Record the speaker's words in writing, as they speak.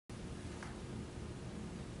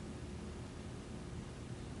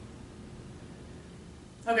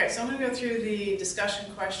Okay, so I'm going to go through the discussion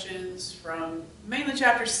questions from mainly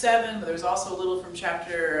Chapter 7, but there's also a little from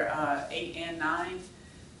Chapter 8 and 9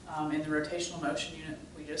 in the rotational motion unit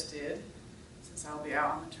we just did, since I'll be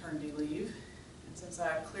out on maternity leave. And since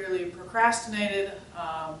I've clearly procrastinated,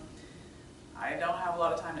 I don't have a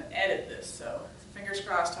lot of time to edit this, so fingers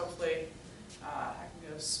crossed, hopefully I can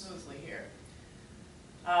go smoothly here.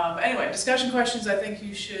 Anyway, discussion questions I think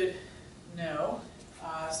you should know.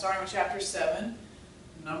 Starting with Chapter 7.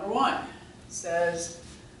 Number 1 says,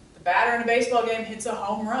 the batter in a baseball game hits a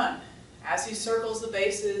home run. As he circles the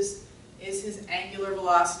bases, is his angular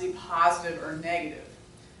velocity positive or negative?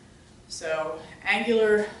 So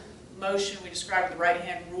angular motion we described with the right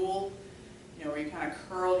hand rule, where you kind of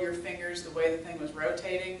curled your fingers the way the thing was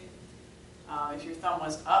rotating. If your thumb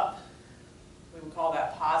was up, we would call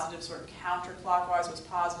that positive, sort of counterclockwise was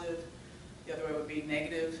positive. The other way would be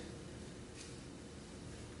negative.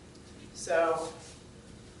 So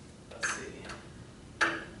let's see.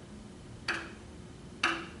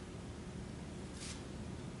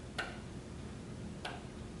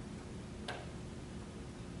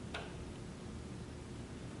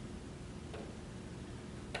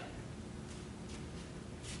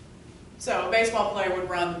 So a baseball player would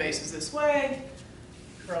run the bases this way,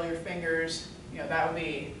 curl your fingers, that would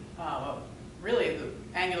be, really the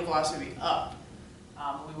angular velocity would be up.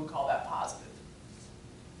 We would call that positive.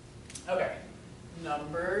 Okay,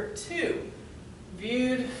 number 2.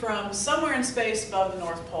 Viewed from somewhere in space above the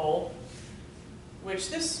North Pole, which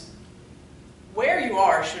where you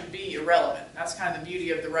are should be irrelevant. That's kind of the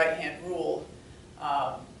beauty of the right-hand rule,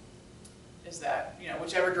 is that,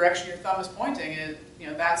 whichever direction your thumb is pointing,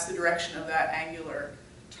 that's the direction of that angular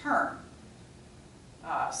turn.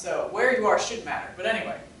 So where you are should matter. But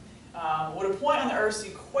anyway, would a point on the Earth's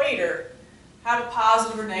equator have a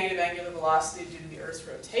positive or negative angular velocity due to the Earth's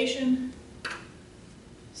rotation?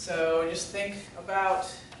 So just think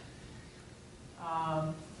about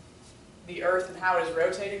the Earth and how it is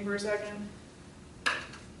rotating for a second.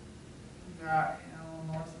 We've got,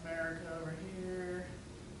 North America over here.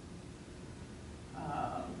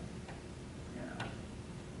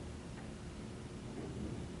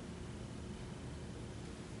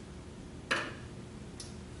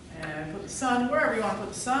 And put the sun wherever you want to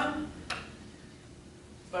put the sun.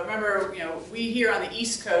 But remember, we here on the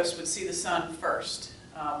East Coast would see the sun first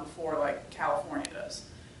before, like, California does.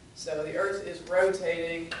 So the Earth is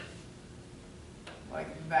rotating like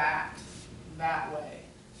that way.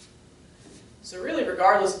 So really,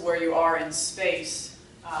 regardless of where you are in space,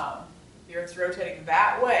 the Earth's rotating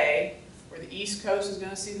that way, where the East Coast is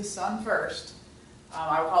going to see the sun first.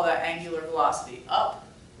 I would call that angular velocity up,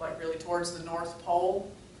 like really towards the North Pole.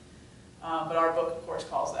 But our book, of course,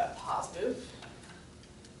 calls that positive.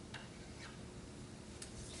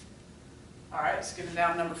 All right, skipping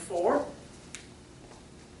down to number 4. All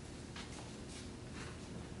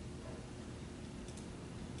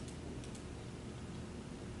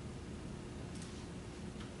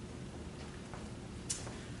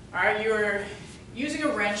right, you are using a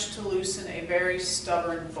wrench to loosen a very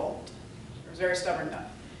stubborn bolt, or a very stubborn nut.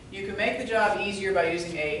 You can make the job easier by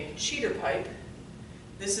using a cheater pipe.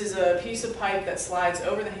 This is a piece of pipe that slides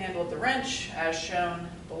over the handle of the wrench, as shown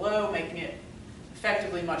below, making it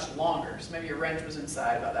effectively much longer. So maybe your wrench was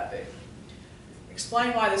inside about that big.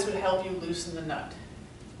 Explain why this would help you loosen the nut.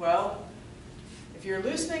 Well, if you're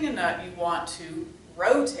loosening a nut, you want to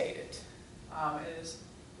rotate it.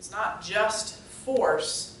 It's not just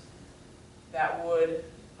force that would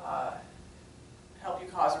help you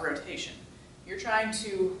cause a rotation. You're trying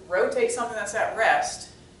to rotate something that's at rest.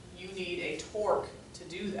 You need a torque to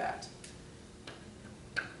do that.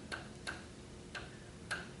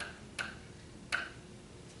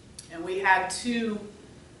 And we had 2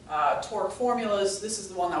 torque formulas. This is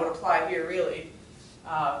the one that would apply here, really.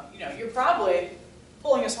 You're probably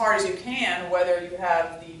pulling as hard as you can, whether you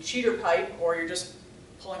have the cheater pipe or you're just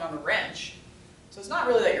pulling on the wrench. So it's not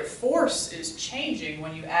really that your force is changing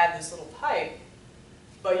when you add this little pipe,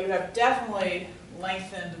 but you have definitely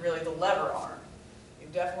lengthened, really, the lever arm.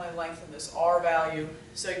 You've definitely lengthened this R value,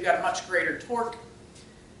 so you've got a much greater torque.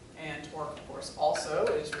 And torque, of course, also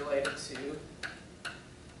is related to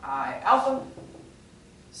I alpha,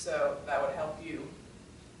 so that would help you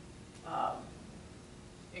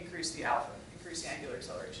increase the alpha, increase the angular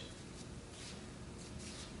acceleration.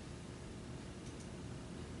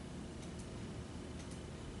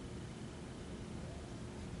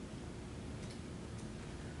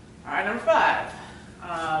 All right, number 5.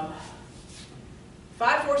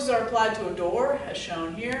 5 forces are applied to a door, as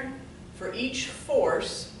shown here. For each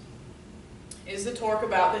force, is the torque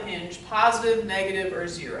about the hinge positive, negative, or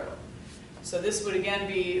 0? So this would again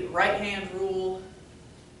be right-hand rule.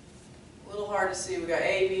 A little hard to see. We got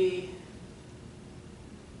A, B,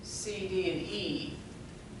 C, D, and E.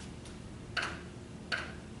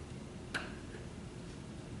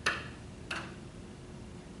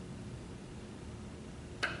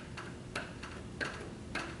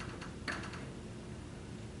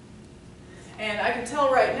 And I can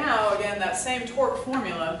tell right now, again, that same torque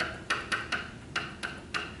formula,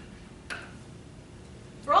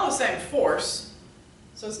 they're all the same force.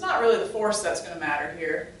 So it's not really the force that's going to matter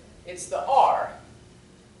here. It's the R.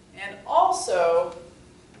 And also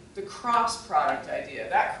the cross product idea.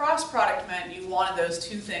 That cross product meant you wanted those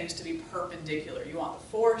two things to be perpendicular. You want the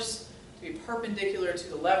force to be perpendicular to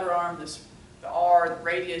the lever arm, the R, the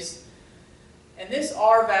radius. And this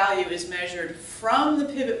R value is measured from the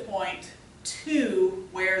pivot point to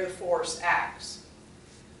where the force acts.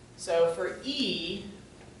 So for E,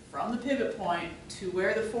 from the pivot point to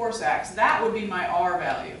where the force acts, that would be my R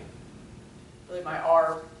value, really my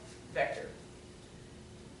R vector.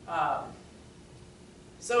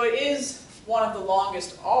 So it is one of the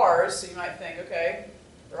longest R's, so you might think, okay,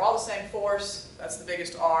 they're all the same force, that's the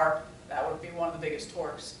biggest R, that would be one of the biggest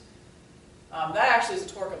torques. That actually is a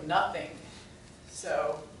torque of nothing.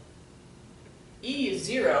 So E is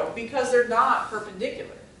 0 because they're not perpendicular.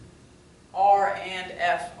 R and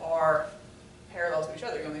F are parallel to each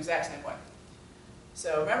other, going the exact same way.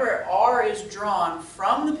 So remember, R is drawn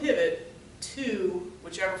from the pivot to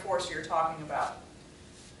whichever force you're talking about.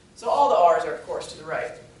 So all the R's are, of course, to the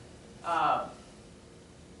right.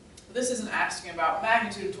 This isn't asking about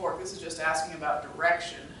magnitude of torque, this is just asking about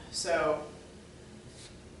direction. So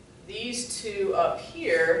these two up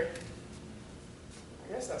here,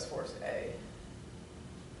 I guess that's force A.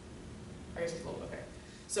 I guess it's a little, okay.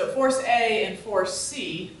 So force A and force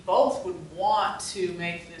C both would want to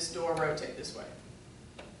make this door rotate this way.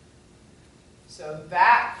 So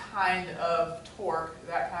that kind of torque,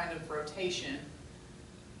 that kind of rotation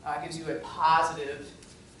gives you a positive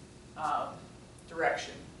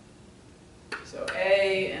direction. So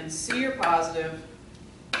A and C are positive.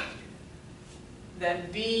 Then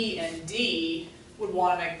B and D would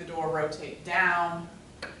want to make the door rotate down.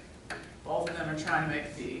 Both of them are trying to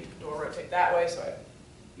make the door rotate that way, so I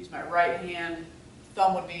use my right hand.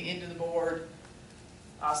 Thumb would be into the board,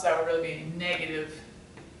 so that would really be a negative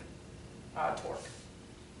torque.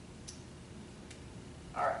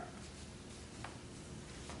 All right.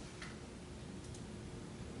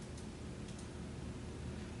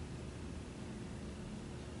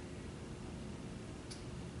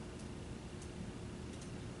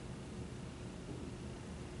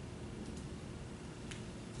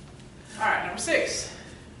 All right, number 6.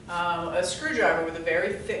 A screwdriver with a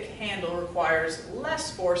very thick handle requires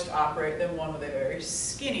less force to operate than one with a very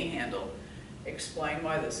skinny handle. Explain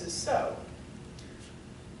why this is so.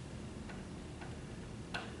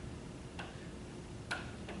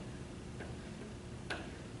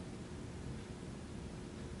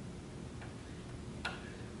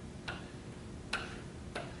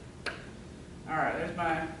 All right, there's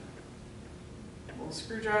my little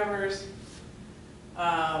screwdrivers.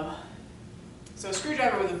 So a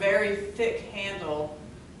screwdriver with a very thick handle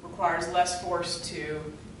requires less force to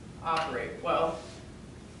operate. Well,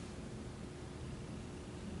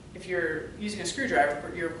 if you're using a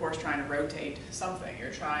screwdriver, you're of course trying to rotate something. You're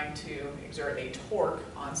trying to exert a torque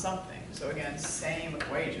on something. So again, same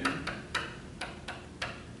equation.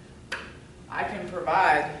 I can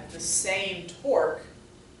provide the same torque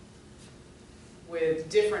with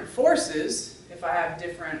different forces if I have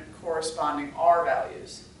different corresponding R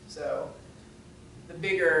values. So the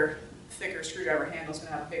bigger, thicker screwdriver handle is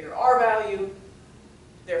going to have a bigger R value.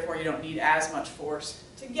 Therefore, you don't need as much force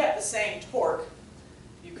to get the same torque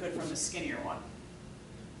you could from the skinnier one.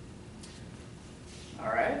 All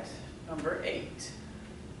right, number 8.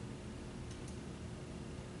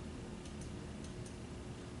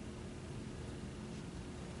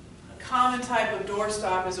 A common type of door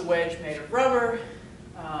stop is a wedge made of rubber.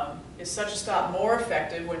 Is such a stop more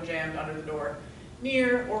effective when jammed under the door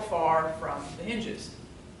near or far from the hinges?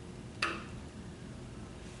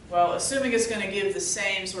 Well, assuming it's going to give the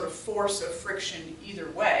same sort of force of friction either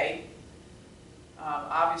way,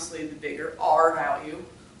 obviously the bigger R value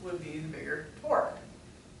would be the bigger torque.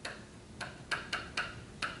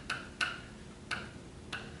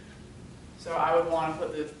 So I would want to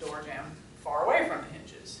put the door jamb far away from the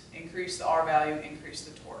hinges. Increase the R value, increase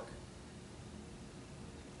the torque.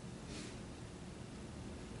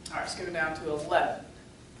 All right, skipping down to 11.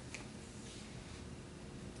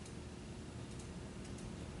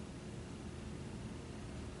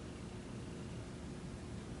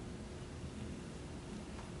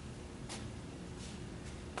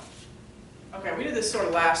 Okay, we did this sort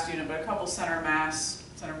of last unit, but a couple center of mass,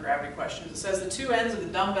 center of gravity questions. It says the two ends of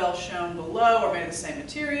the dumbbell shown below are made of the same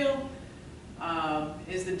material.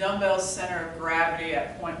 Is the dumbbell's center of gravity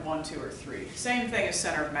at point 1, 2, or 3? Same thing as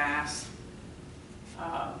center of mass.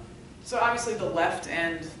 So obviously the left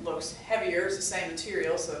end looks heavier, it's the same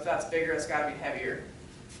material, so if that's bigger, it's got to be heavier.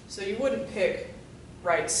 So you wouldn't pick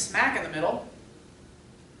right smack in the middle,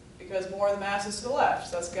 because more of the mass is to the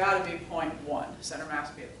left. So that's got to be point 1. Center mass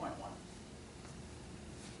would be at point 1.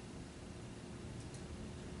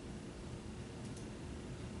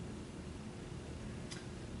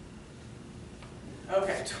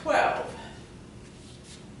 Okay, 12.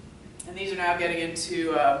 And these are now getting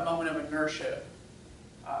into moment of inertia,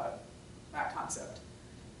 that concept.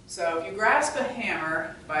 So if you grasp a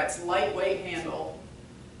hammer by its lightweight handle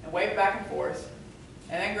and wave it back and forth,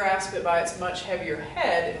 and then grasp it by its much heavier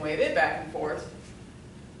head and wave it back and forth,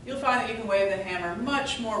 you'll find that you can wave the hammer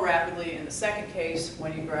much more rapidly in the second case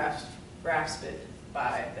when you grasp it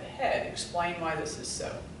by the head. Explain why this is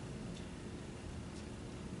so.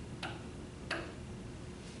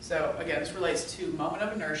 So again, this relates to moment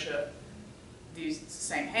of inertia. It's the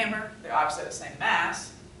same hammer, they obviously have the same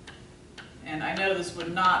mass. And I know this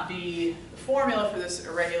would not be the formula for this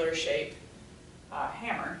irregular shape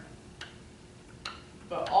hammer,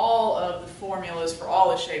 but all of the formulas for all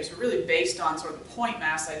the shapes are really based on sort of the point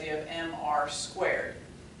mass idea of mr squared.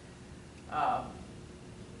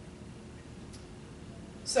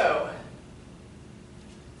 So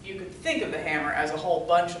you could think of the hammer as a whole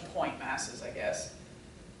bunch of point masses, I guess,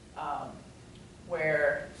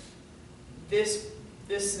 where this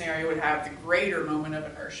scenario would have the greater moment of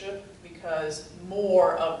inertia because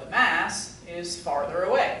more of the mass is farther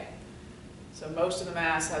away. So most of the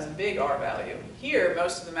mass has a big R value. Here,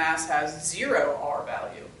 most of the mass has 0 R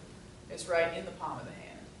value. It's right in the palm of the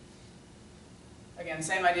hand. Again,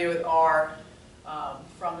 same idea with R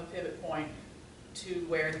from the pivot point to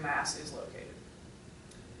where the mass is located.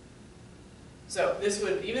 So this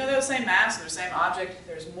would, even though they're the same mass and the same object,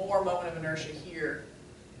 there's more moment of inertia here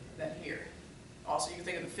than here. Also, you can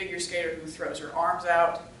think of the figure skater who throws her arms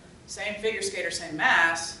out. Same figure skater, same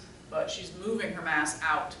mass, but she's moving her mass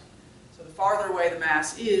out. So the farther away the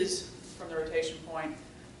mass is from the rotation point,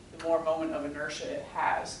 the more moment of inertia it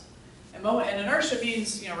has. And inertia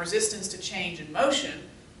means, resistance to change in motion.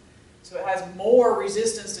 So it has more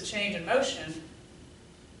resistance to change in motion,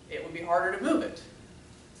 it would be harder to move it.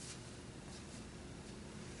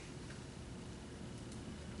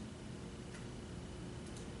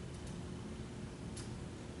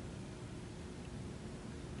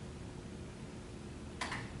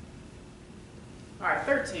 All right,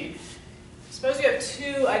 13. Suppose you have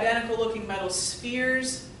two identical looking metal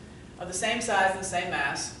spheres of the same size and the same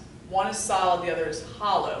mass. One is solid, the other is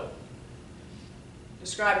hollow.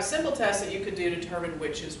 Describe a simple test that you could do to determine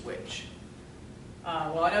which is which.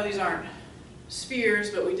 Well, I know these aren't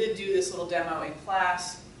spheres, but we did do this little demo in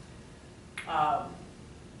class.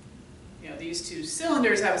 These two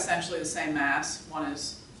cylinders have essentially the same mass. One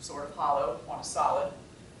is sort of hollow, one is solid.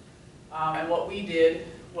 And what we did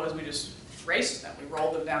was we just raced them. We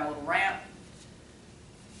rolled them down a little ramp.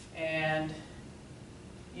 And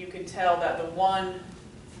you could tell that the one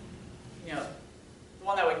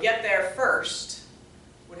that would get there first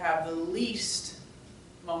would have the least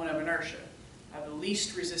moment of inertia, have the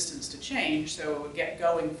least resistance to change, so it would get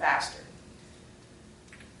going faster.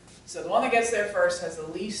 So the one that gets there first has the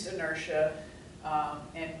least inertia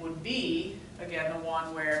and would be, again, the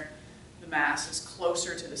one where the mass is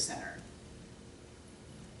closer to the center.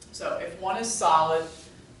 So if one is solid,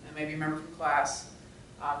 and maybe you remember from class,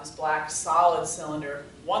 this black solid cylinder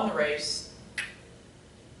won the race,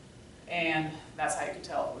 and that's how you could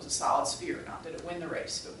tell if it was a solid sphere or not. Did it win the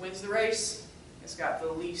race? If it wins the race, it's got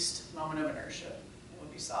the least moment of inertia. It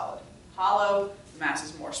would be solid. Hollow, the mass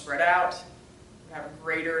is more spread out, would have a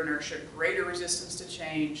greater inertia, greater resistance to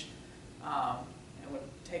change, and it would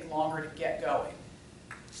take longer to get going.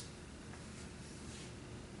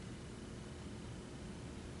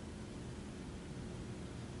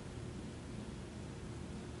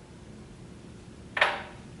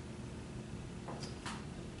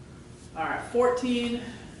 All right, 14.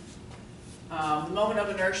 The moment of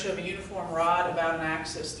inertia of a uniform rod about an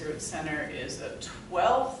axis through its center is a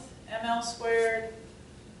 1/12 ml squared,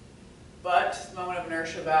 but the moment of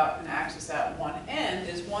inertia about an axis at one end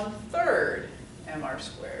is 1/3 mr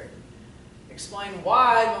squared. Explain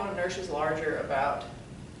why the moment of inertia is larger about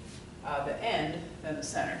the end than the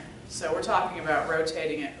center. So we're talking about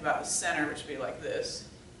rotating it about the center, which would be like this,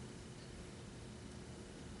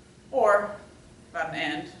 or about an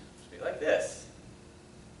end, which would be like this.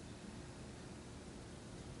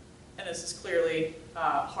 And this is clear. clearly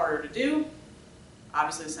harder to do.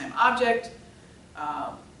 Obviously the same object,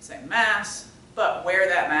 same mass, but where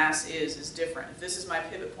that mass is different. If this is my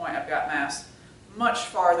pivot point, I've got mass much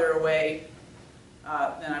farther away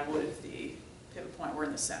than I would if the pivot point were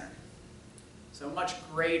in the center. So much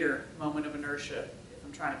greater moment of inertia if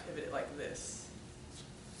I'm trying to pivot it like this.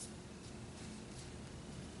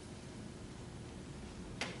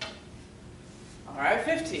 All right,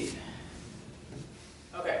 15.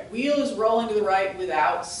 Okay, wheel is rolling to the right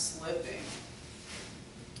without slipping.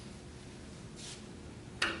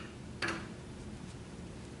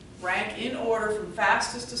 Rank in order from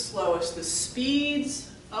fastest to slowest the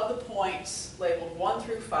speeds of the points labeled 1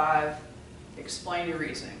 through 5. Explain your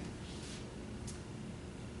reasoning.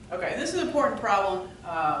 Okay, this is an important problem.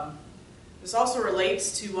 This also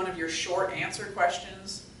relates to one of your short answer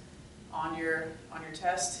questions on your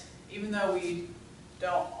test. Even though we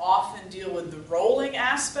don't often deal with the rolling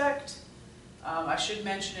aspect, I should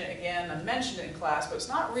mention it again. I mentioned it in class, but it's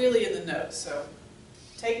not really in the notes. So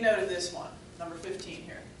take note of this one, number 15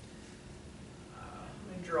 here.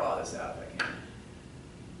 Let me draw this out if I can.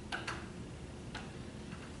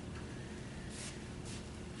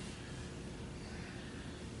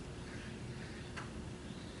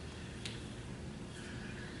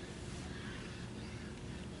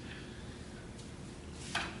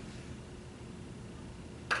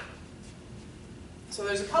 So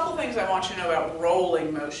there's a couple things I want you to know about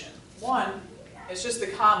rolling motion. One is just the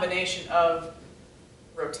combination of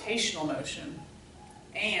rotational motion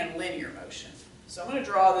and linear motion. So I'm going to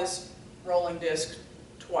draw this rolling disc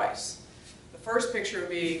twice. The first picture would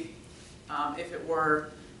be if it were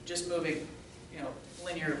just moving,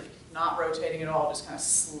 linearly, not rotating at all, just kind of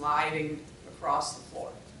sliding across the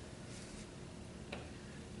floor.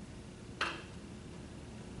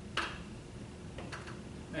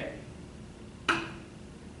 Maybe.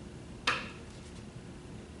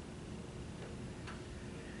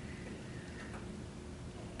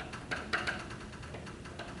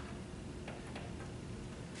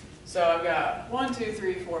 So I've got 1, 2,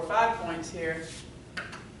 3, 4, 5 points here.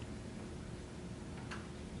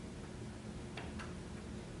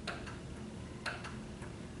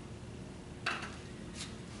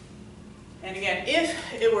 And again,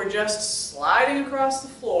 if it were just sliding across the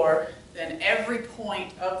floor, then every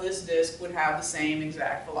point of this disc would have the same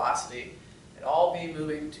exact velocity. It'd all be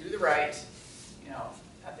moving to the right,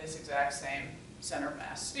 at this exact same center of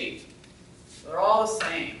mass speed. So they're all the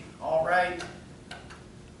same, all right.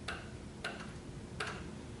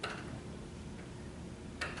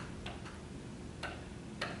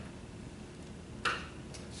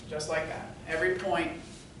 Just like that. Every point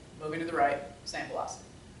moving to the right, same velocity.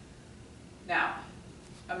 Now,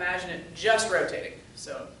 imagine it just rotating.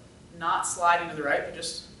 So not sliding to the right, but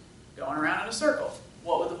just going around in a circle.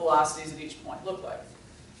 What would the velocities at each point look like?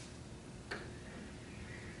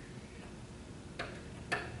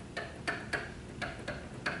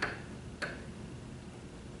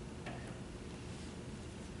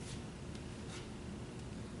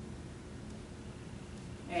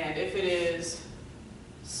 And if it is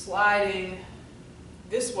sliding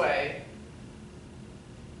this way,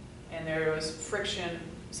 and there was friction,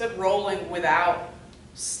 instead of rolling without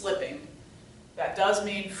slipping, that does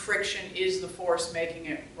mean friction is the force making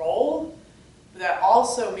it roll. But that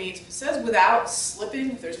also means, if it says without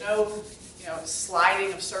slipping, if there's no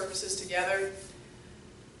sliding of surfaces together,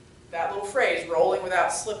 that little phrase, rolling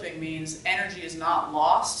without slipping, means energy is not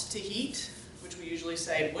lost to heat, which we usually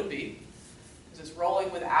say it would be, because it's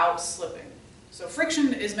rolling without slipping. So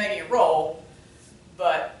friction is making it roll,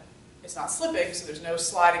 but it's not slipping, so there's no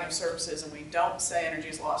sliding of surfaces, and we don't say energy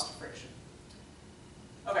is lost to friction.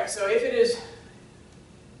 Okay, so if it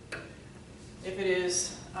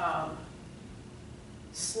is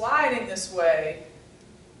sliding this way,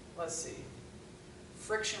 let's see,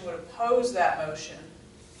 friction would oppose that motion,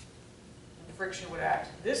 and friction would act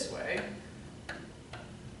this way,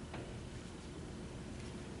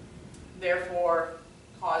 therefore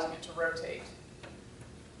causing it to rotate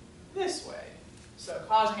this way. So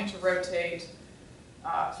causing it to rotate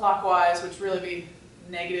clockwise, which really be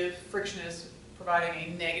negative. Friction is providing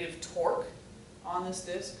a negative torque on this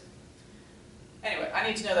disc. Anyway, I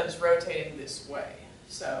need to know that it's rotating this way.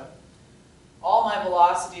 So all my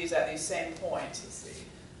velocities at these same points, let's see.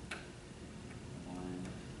 1.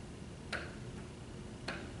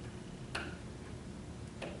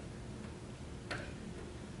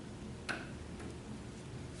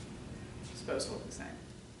 It's supposed to look the same.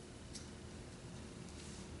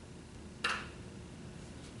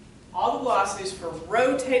 All the velocities for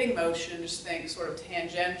rotating motion, just think sort of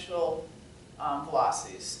tangential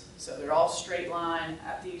velocities. So they're all straight line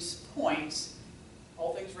at these points.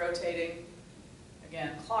 Whole thing's rotating,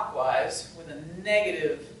 again, clockwise with a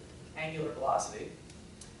negative angular velocity.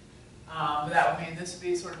 That would mean this would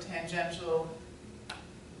be sort of tangential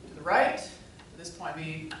to the right. This point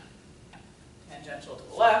be tangential to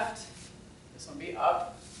the left. This one be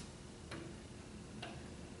up.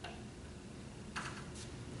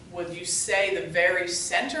 Would you say the very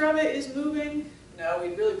center of it is moving? No,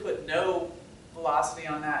 we'd really put no velocity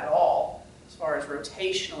on that at all, as far as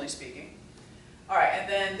rotationally speaking. All right, and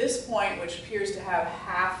then this point, which appears to have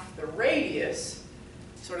half the radius,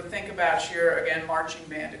 sort of think about your, again, marching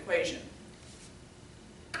band equation.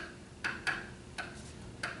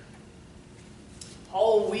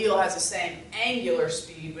 Whole wheel has the same angular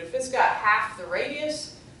speed, but if it's got half the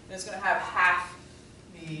radius, then it's going to have half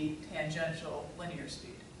the tangential linear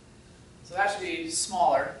speed. So that should be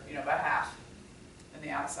smaller, by half than the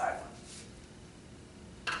outside one.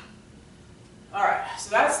 All right, so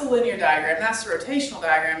that's the linear diagram. That's the rotational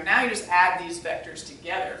diagram. Now you just add these vectors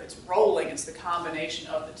together. If it's rolling, it's the combination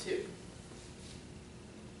of the two.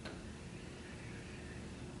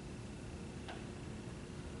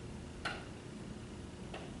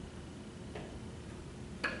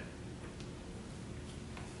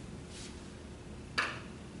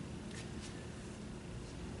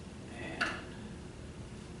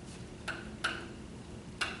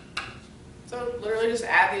 So literally just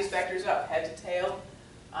add these vectors up, head to tail.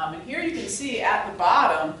 And here you can see at the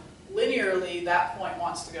bottom, linearly that point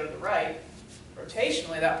wants to go to the right.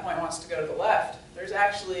 Rotationally that point wants to go to the left. There's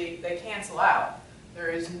actually, they cancel out. There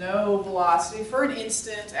is no velocity for an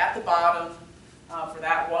instant at the bottom for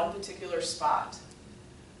that one particular spot.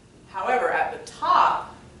 However, at the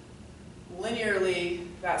top, linearly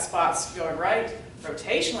that spot's going right.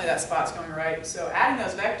 Rotationally that spot's going right. So adding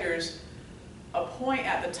those vectors, a point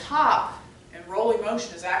at the top in rolling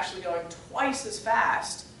motion is actually going twice as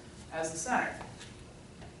fast as the center.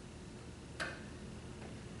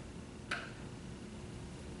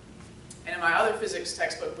 And in my other physics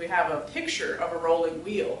textbook, we have a picture of a rolling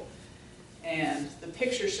wheel. And the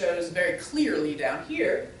picture shows very clearly down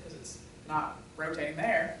here, because it's not rotating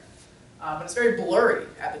there, but it's very blurry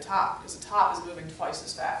at the top, because the top is moving twice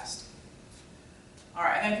as fast. All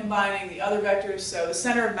right, and then combining the other vectors, so the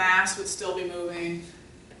center of mass would still be moving,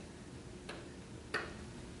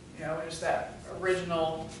 just that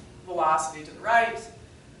original velocity to the right.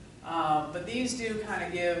 But these do kind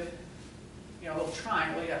of give, a little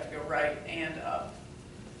triangle. You have to go right and up.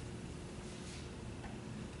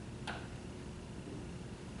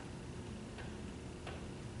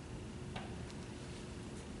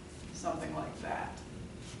 Something like that.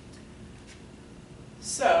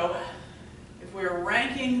 So, if we were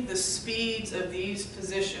ranking the speeds of these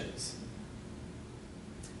positions,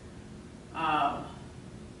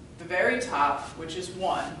 the very top, which is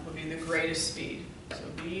 1, would be the greatest speed. So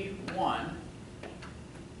V1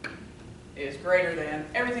 is greater than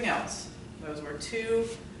everything else. Those were two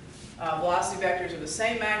velocity vectors of the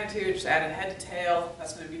same magnitude, just added head to tail.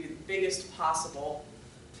 That's going to be the biggest possible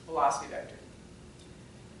velocity vector.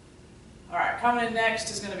 All right, coming in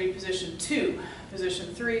next is going to be position 2,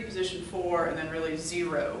 position 3, position 4, and then really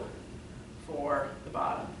 0 for the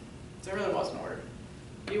bottom. So it really wasn't ordered.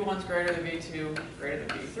 V1's greater than V2, greater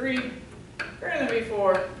than V3, greater than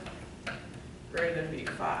V4, greater than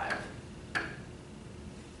V5.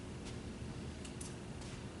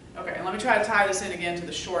 Okay, and let me try to tie this in again to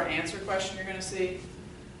the short answer question you're going to see.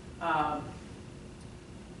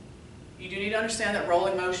 You do need to understand that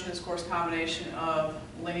rolling motion is, of course, a combination of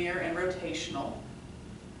linear and rotational.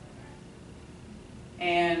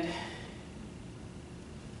 And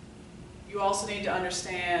you also need to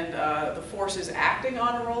understand the forces acting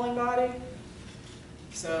on a rolling body.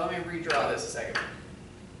 So let me redraw this a second.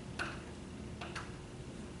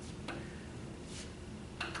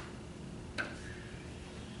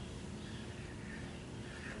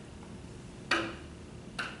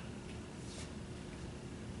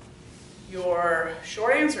 Your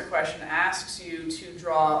short answer question asks you to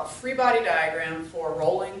draw a free body diagram for a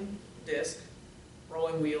rolling disc,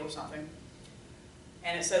 rolling wheel or something.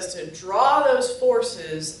 And it says to draw those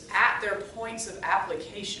forces at their points of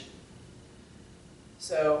application.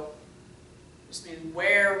 So, just means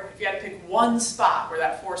where, if you had to pick one spot where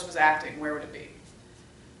that force was acting, where would it be?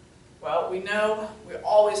 Well, we know we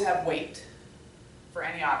always have weight for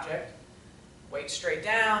any object. Weight straight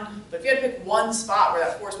down, but if you had to pick one spot where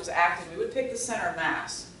that force was acting, we would pick the center of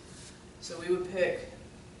mass. So we would pick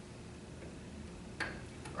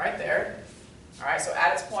right there. All right, so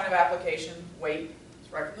at its point of application, weight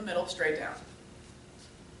is right from the middle, straight down.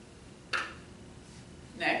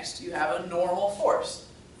 next, you have a normal force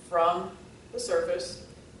from the surface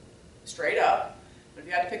straight up. But if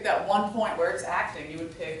you had to pick that one point where it's acting, you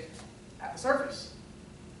would pick at the surface.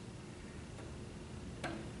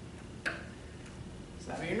 So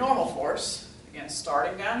that would be your normal force. Again,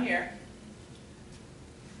 starting down here.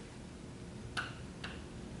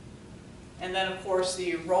 And then, of course,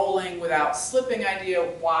 the rolling without slipping idea.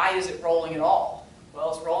 Why is it rolling at all?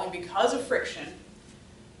 Well, it's rolling because of friction.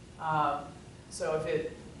 So if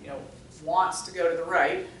it wants to go to the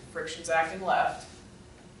right, friction's acting left.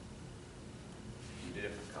 Need a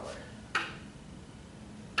different color.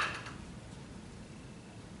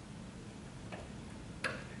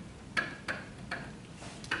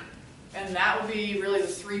 And that would be really the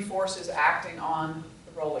three forces acting on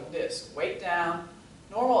the rolling disc. Weight down,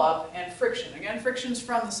 normal up, and friction. Again, friction's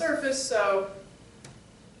from the surface, so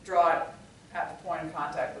draw it at the point of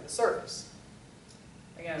contact with the surface.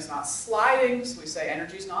 Again, it's not sliding, so we say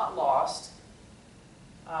energy's not lost.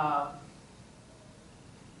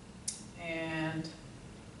 And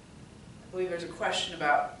I believe there's a question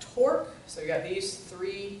about torque. So you got these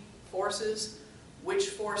three forces. Which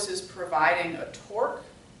force is providing a torque?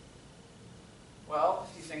 Well,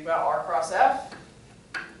 if you think about R cross F,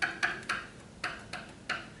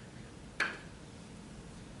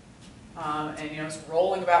 and it's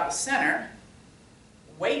rolling about the center,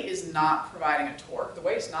 weight is not providing a torque. The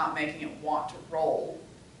weight's not making it want to roll.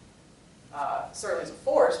 Certainly it's a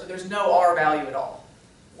force, but there's no R value at all.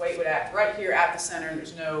 Weight would act right here at the center.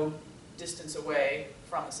 There's no distance away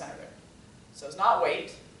from the center there. So it's not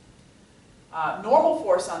weight. Normal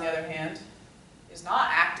force, on the other hand, is not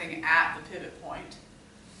acting at the pivot point,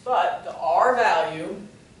 but the R value,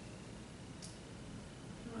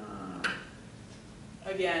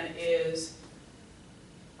 again, is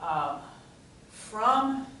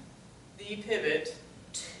from the pivot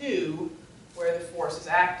to where the force is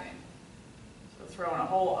acting. So throw in a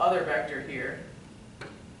whole other vector here.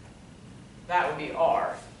 That would be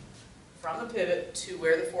R. From the pivot to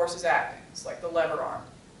where the force is acting. It's like the lever arm.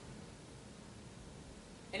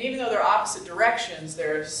 And even though they're opposite directions,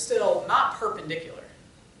 they're still not perpendicular.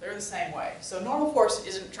 They're the same way. So normal force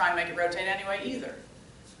isn't trying to make it rotate anyway either.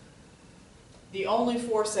 The only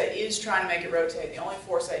force that is trying to make it rotate, the only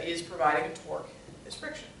force that is providing a torque, is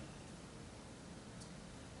friction.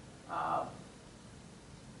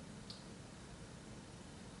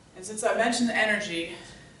 And since I mentioned the energy,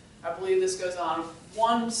 I believe this goes on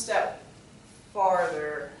one step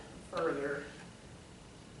further,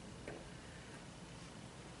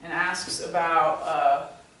 and asks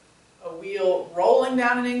about a wheel rolling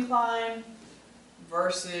down an incline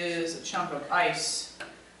versus a chunk of ice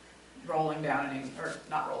rolling down an incline, or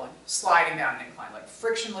not rolling, sliding down an incline, like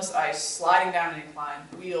frictionless ice sliding down an incline,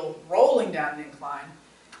 wheel rolling down an incline,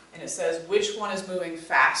 and it says which one is moving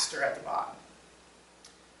faster at the bottom.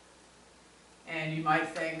 And you might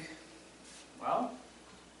think, well,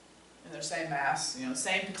 in their same mass,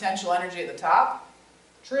 same potential energy at the top,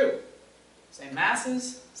 true. Same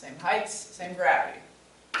masses, same heights, same gravity.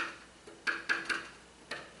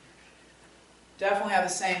 Definitely have the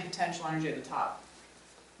same potential energy at the top.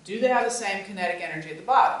 Do they have the same kinetic energy at the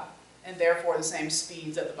bottom, and therefore the same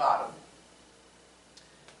speeds at the bottom?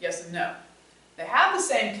 Yes and no. They have the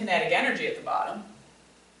same kinetic energy at the bottom,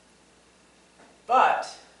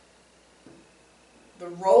 but the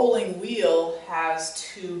rolling wheel has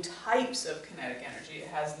two types of kinetic energy. It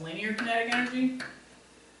has linear kinetic energy,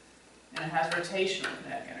 and it has rotational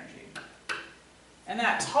kinetic energy. And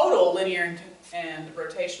that total linear and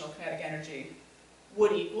rotational kinetic energy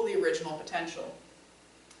would equal the original potential.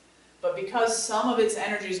 But because some of its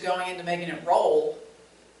energy is going into making it roll,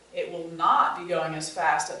 it will not be going as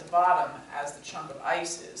fast at the bottom as the chunk of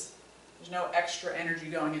ice is. There's no extra energy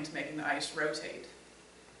going into making the ice rotate.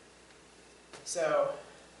 So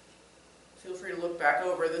feel free to look back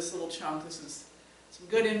over this little chunk. This is some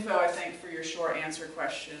good info, I think, for your short answer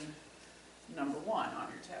question number 1 on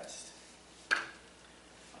your test.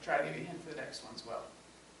 I'll try to give you a hint for the next one as well.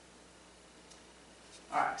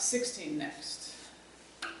 All right, 16 next.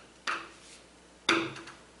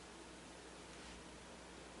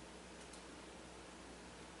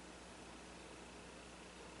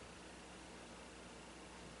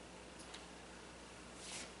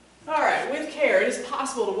 All right, with care, it is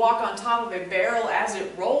possible to walk on top of a barrel as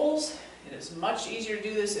it rolls. It is much easier to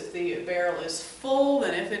do this if the barrel is full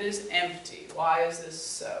than if it is empty. Why is this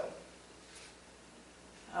so?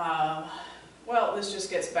 Well, this just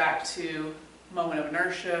gets back to moment of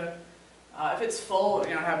inertia. If it's full,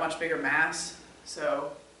 you don't have much bigger mass,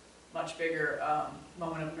 so much bigger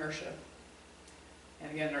moment of inertia.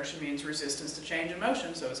 And again, inertia means resistance to change in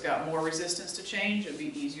motion, so it's got more resistance to change, it'd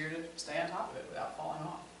be easier to stay on top of it without falling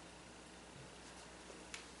off.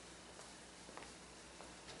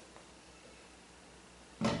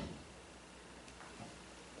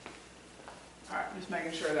 Alright, I'm just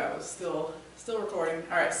making sure that was still recording.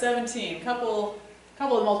 Alright, 17, couple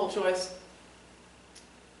of multiple choice.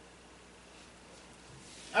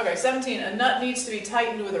 Okay, 17, a nut needs to be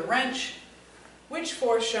tightened with a wrench. Which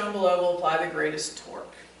force shown below will apply the greatest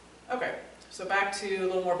torque? Okay, so back to a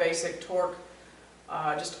little more basic torque.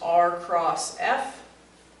 Just R cross F.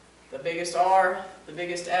 The biggest R, the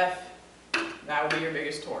biggest F, that would be your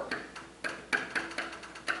biggest torque.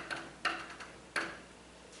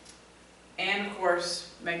 And of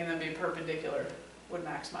course, making them be perpendicular would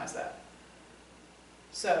maximize that.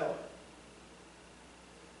 So,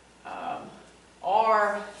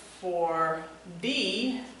 R for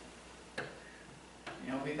B,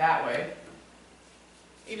 be that way,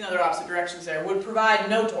 even though they're opposite directions there, would provide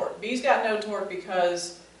no torque. B's got no torque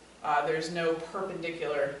because there's no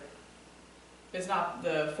perpendicular,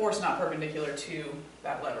 the force is not perpendicular to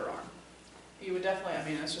that lever arm. B would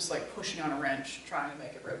definitely, it's just like pushing on a wrench, trying to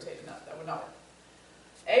make it rotate a nut. That would not work.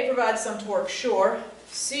 A provides some torque, sure.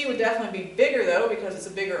 C would definitely be bigger though, because it's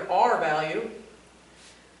a bigger R value.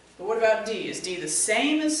 But what about D? Is D the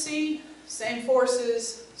same as C? Same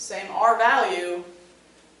forces, same R value,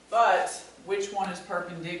 but which one is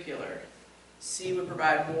perpendicular? C would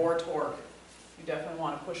provide more torque. You definitely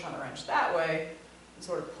want to push on the wrench that way and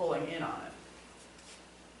sort of pulling in on it.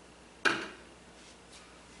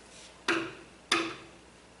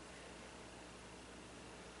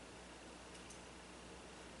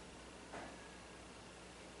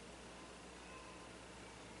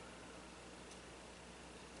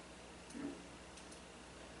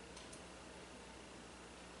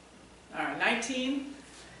 Alright, 19.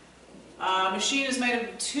 Machine is made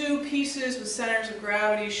of two pieces with centers of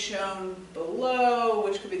gravity shown below,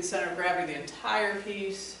 which could be the center of gravity of the entire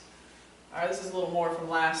piece. Alright, this is a little more from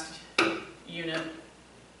last unit,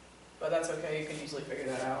 but that's okay, you can easily figure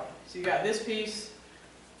that out. So you got this piece,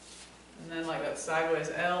 and then like that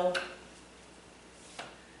sideways L.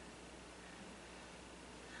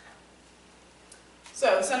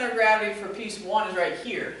 So the center of gravity for piece 1 is right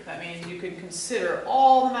here. That means you could consider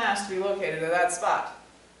all the mass to be located at that spot.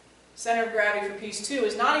 Center of gravity for piece 2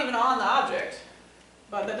 is not even on the object,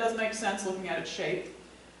 but that does make sense looking at its shape.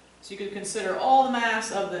 So you could consider all the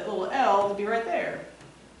mass of the little L to be right there.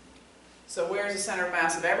 So where's the center of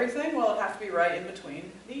mass of everything? Well, it'd have to be right in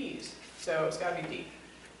between these. So it's got to be D.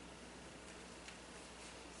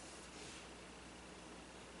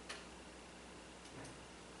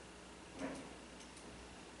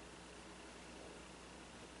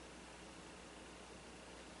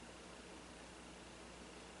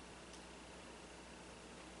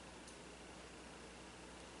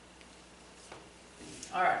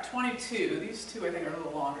 Alright, 22. These two I think are a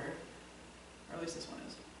little longer, or at least this one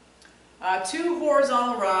is. Two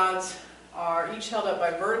horizontal rods are each held up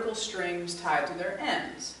by vertical strings tied to their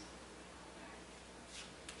ends.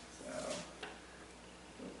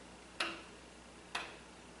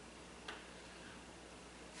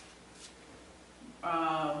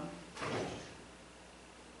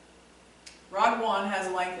 Rod 1 has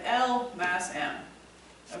a length L, mass M.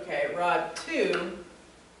 Okay, rod 2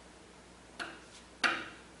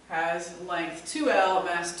 has length 2L,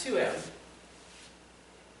 mass 2M.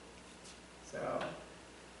 So,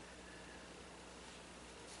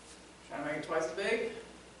 try to make it twice as big.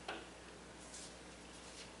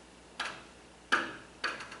 And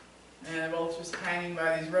they're both just hanging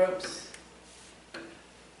by these ropes.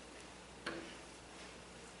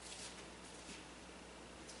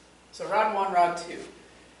 So rod 1, rod 2.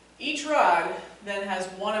 Each rod then has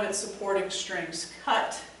one of its supporting strings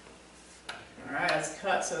cut. Alright, that's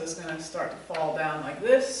cut, so it's going to start to fall down like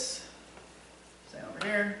this. Stay over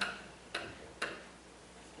here.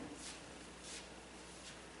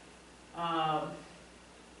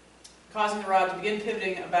 Causing the rod to begin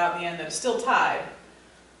pivoting about the end that is still tied.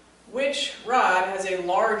 Which rod has a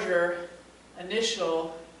larger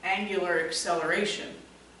initial angular acceleration?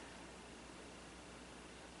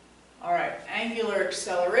 Alright, angular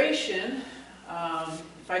acceleration,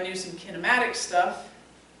 if I knew some kinematic stuff,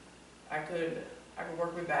 I could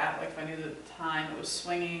work with that, like if I knew the time it was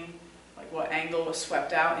swinging, like what angle was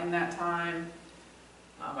swept out in that time,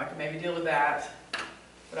 I could maybe deal with that.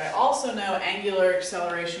 But I also know angular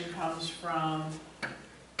acceleration comes from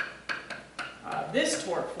this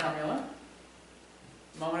torque formula,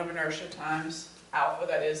 moment of inertia times alpha,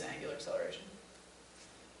 that is angular acceleration.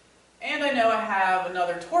 And I know I have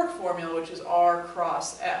another torque formula, which is R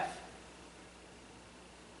cross F.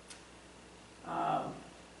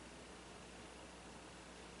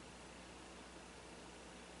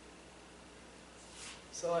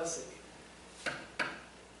 So let's see. All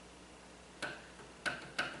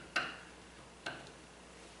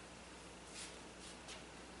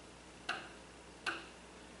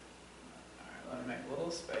right, let me make a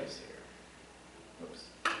little space here. Oops.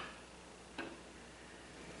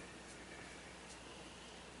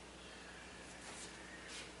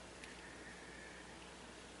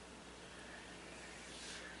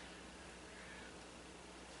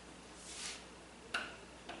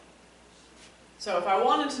 So if I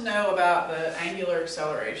wanted to know about the angular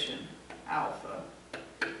acceleration, alpha,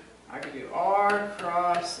 I could do r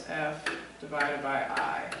cross f divided by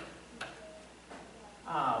I.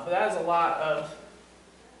 But that is a lot of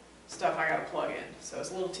stuff I got to plug in, so it's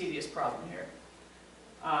a little tedious problem here.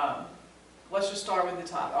 Let's just start with the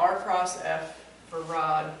top. R cross F for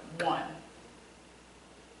rod 1.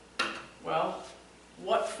 Well,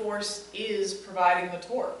 what force is providing the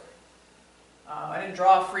torque? I didn't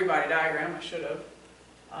draw a free body diagram, I should have.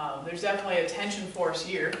 There's definitely a tension force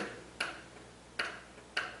here,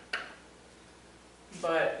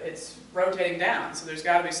 but it's rotating down, so there's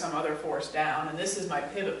got to be some other force down, and this is my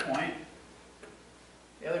pivot point.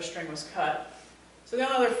 The other string was cut. So the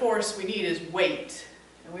only other force we need is weight,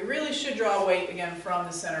 and we really should draw weight again from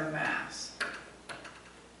the center of mass.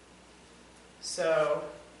 So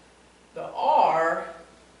the R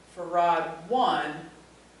for rod 1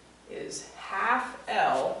 is half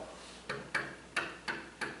L,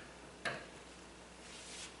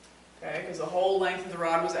 okay, because the whole length of the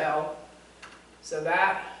rod was L. So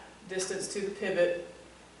that distance to the pivot,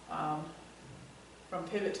 from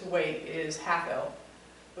pivot to weight, is half L.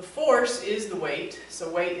 The force is the weight, so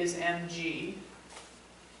weight is mg.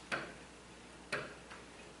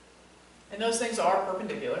 And those things are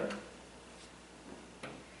perpendicular.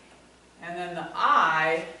 And then the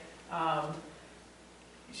I,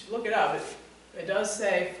 you should look it up. It does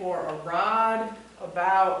say for a rod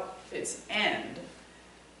about its end.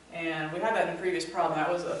 And we had that in a previous problem. That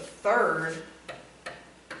was a third.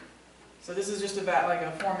 So this is just about like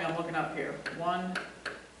a formula I'm looking up here.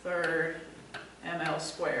 1/3 ml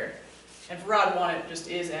squared. And for rod 1, it just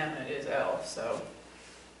is m and it is L. So,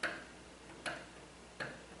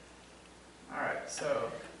 alright, so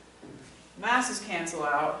masses cancel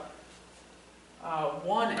out.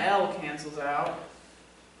 1L cancels out.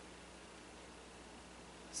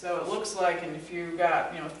 So it looks like, and if you've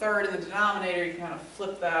got, a third in the denominator, you kind of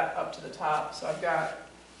flip that up to the top. So I've got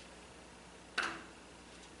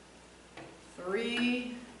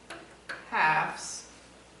 3 halves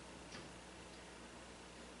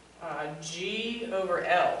G over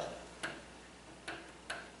L.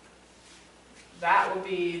 That will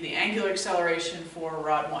be the angular acceleration for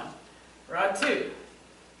rod 1. Rod 2.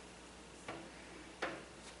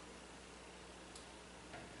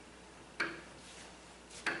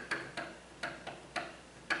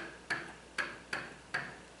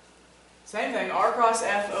 Same thing, R cross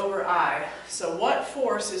F over I. So what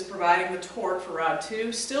force is providing the torque for rod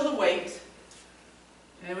 2? Still the weight.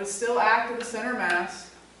 And it would still act at the center of mass.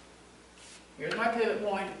 Here's my pivot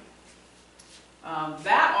point.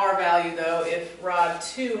 That R value, though, if rod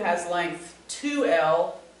 2 has length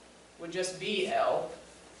 2L, would just be L.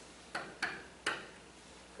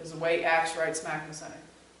 Because the weight acts right smack in the center.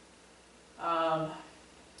 The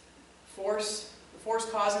force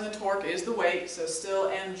causing the torque is the weight, so still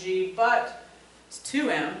mg, but it's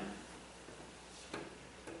 2m.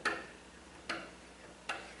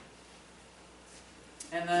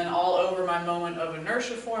 And then all over my moment of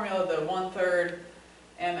inertia formula, the 1/3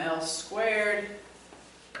 ml squared.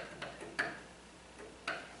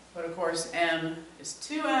 But of course, m is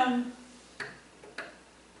 2m,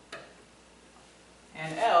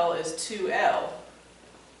 and L is 2L.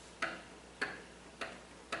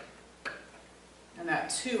 And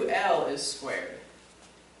that 2L is squared.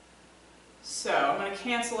 So I'm going to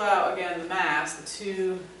cancel out again the mass.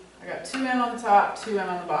 I got 2m on the top, 2m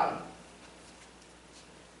on the bottom.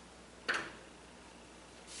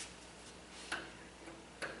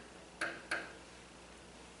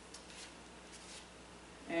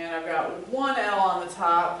 And I've got 1L on the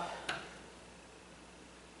top.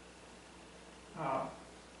 Oh,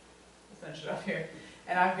 we'll finish it up here.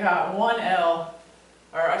 And I've got 1L.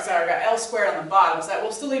 Or, I'm sorry, I've got L squared on the bottom, so that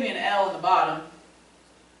will still leave me an L on the bottom.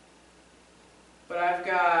 But I've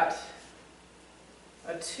got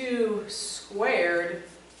a 2 squared,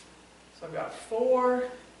 so I've got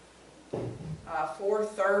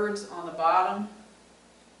 4/3 on the bottom,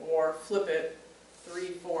 or flip it,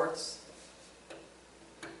 3/4.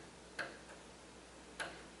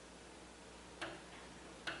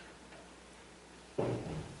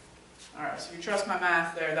 Alright, so if you trust my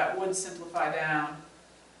math there, that would simplify down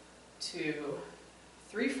to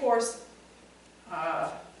 3/4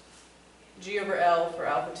 g over L for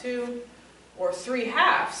alpha 2, or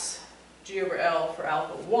 3/2 g over L for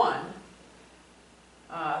alpha 1.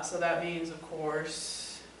 So that means, of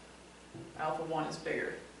course, alpha 1 is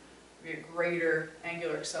bigger. We get greater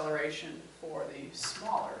angular acceleration for the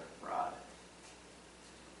smaller rod.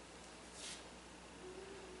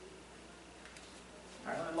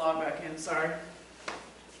 All right, let me log back in, sorry.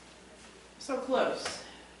 So close,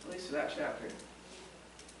 at least for that chapter.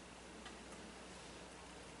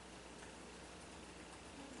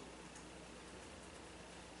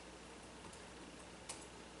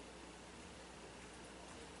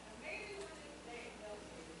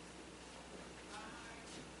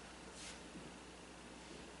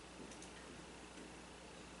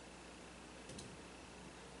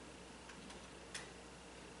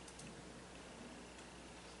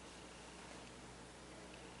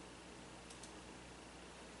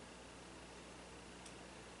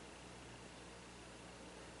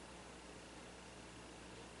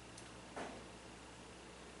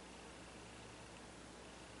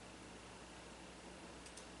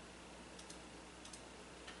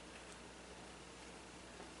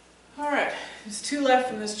 All right, there's 2 left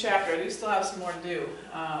from this chapter. I do still have some more to do.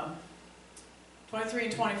 23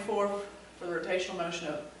 and 24 for the rotational motion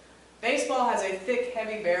of baseball has a thick,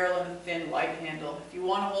 heavy barrel and a thin, light handle. If you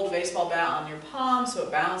want to hold a baseball bat on your palm so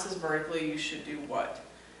it balances vertically, you should do what?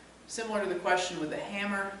 Similar to the question with the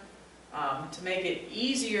hammer, to make it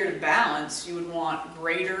easier to balance, you would want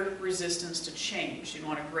greater resistance to change. You'd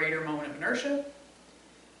want a greater moment of inertia,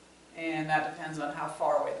 and that depends on how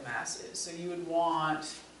far away the mass is. So you would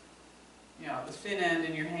want, you know, the thin end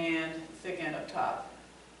in your hand, thick end up top.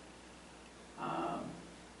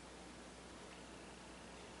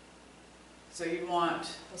 So you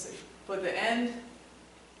want, let's see, put the end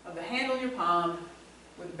of the handle in your palm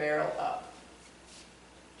with the barrel up.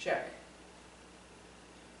 Check.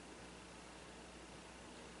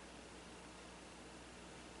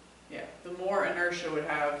 Yeah, the more inertia would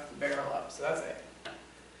have the barrel up, so that's it.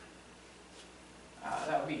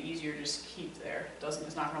 That would be easier to just keep there.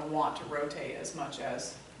 It's not going to want to rotate as much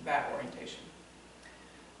as that orientation.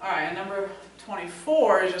 All right, and number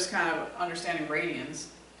 24 is just kind of understanding radians.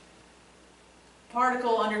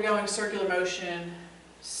 Particle undergoing circular motion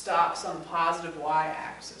stops on the positive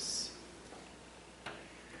y-axis.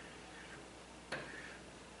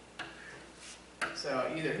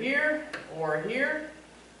 So either here or here.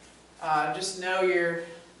 Just know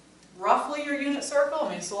roughly your unit circle. I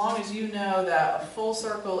mean, so long as you know that a full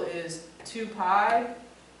circle is 2 pi,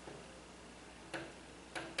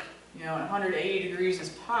 you know, 180 degrees is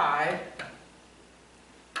pi,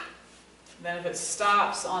 then if it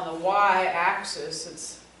stops on the y-axis,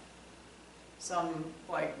 it's some,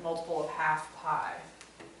 like, multiple of half pi.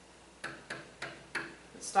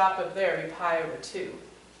 If it stopped up there, it'd be pi over 2,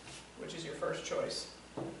 which is your first choice.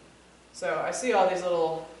 So I see all these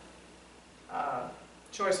little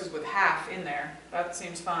choices with half in there. That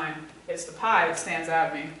seems fine. It's the pi that stands out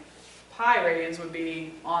at me. Pi radians would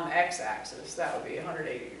be on the x-axis. That would be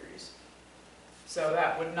 180 degrees. So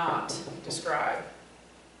that would not describe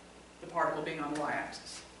the particle being on the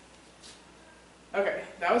y-axis. Okay,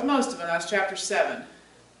 that was most of them. That's chapter 7.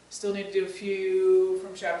 Still need to do a few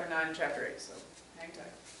from chapter 9 and chapter 8, so hang tight.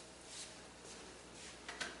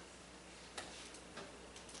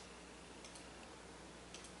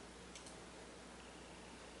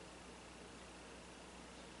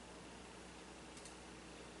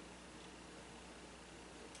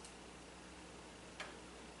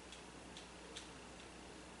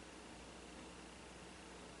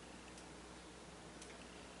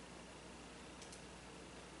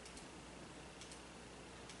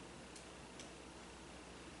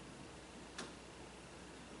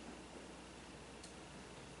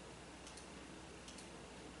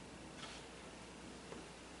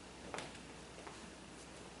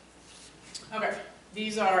 Okay,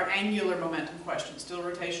 these are angular momentum questions, still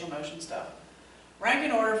rotational motion stuff. Rank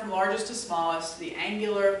in order from largest to smallest the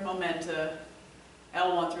angular momenta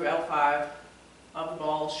L1 through L5 of the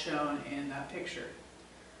ball shown in that picture.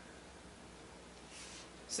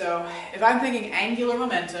 So if I'm thinking angular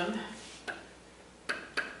momentum,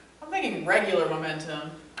 I'm thinking regular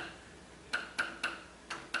momentum.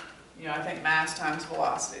 You know, I think mass times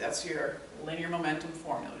velocity. That's your linear momentum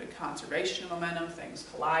formula. The conservation of momentum, things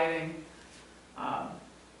colliding.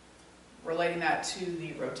 Relating that to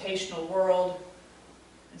the rotational world,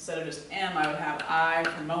 instead of just m, I would have I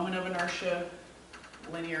for moment of inertia.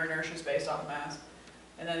 Linear inertia is based off of mass.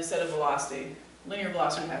 And then instead of velocity, linear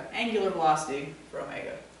velocity, we have angular velocity for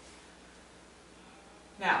omega.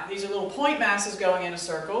 Now, these are little point masses going in a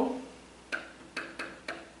circle.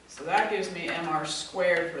 So that gives me mr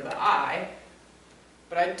squared for the I.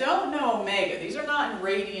 But I don't know omega. These are not in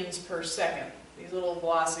radians per second. These little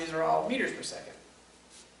velocities are all meters per second.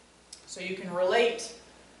 So you can relate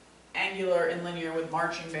angular and linear with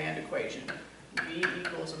marching band equation. V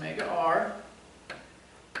equals omega r.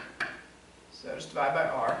 So just divide by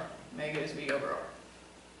r. Omega is V over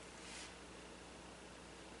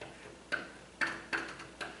r.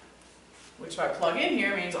 Which if I plug in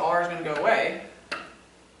here means r is going to go away.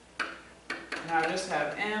 And I just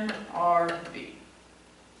have mRV.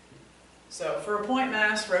 So for a point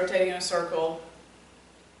mass rotating in a circle,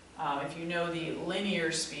 if you know the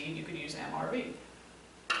linear speed, you could use mRV.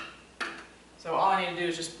 So all I need to do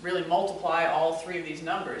is just really multiply all three of these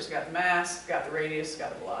numbers. Got the mass, got the radius,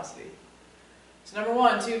 got the velocity. So number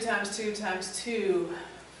 1, 2 times 2 times 2,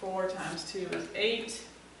 4 times 2 is 8.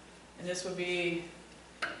 And this would be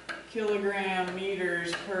kilogram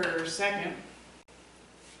meters per second.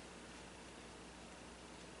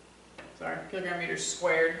 Sorry, kilogram meters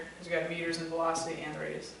squared, because we got meters and velocity and the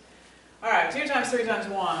radius. Alright, 2 times 3 times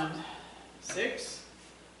 1, 6.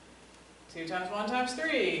 2 times 1 times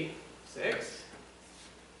 3, 6.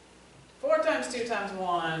 4 times 2 times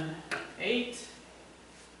 1, 8.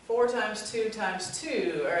 4 times 2 times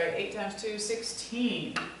 2, alright, 8 times 2,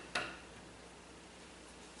 16.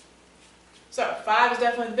 So, 5 is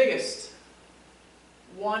definitely the biggest.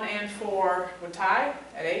 1 and 4 would tie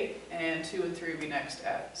at 8, and 2 and 3 would be next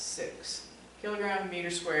at 6. Kilogram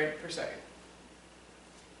meters squared per second.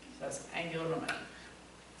 So that's angular momentum.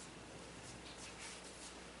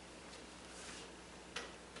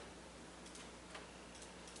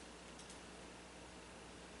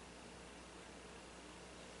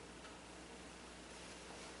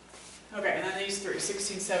 Okay, and then these three,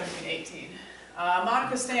 16, 17, 18.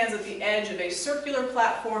 Monica stands at the edge of a circular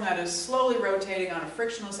platform that is slowly rotating on a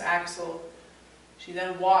frictionless axle. She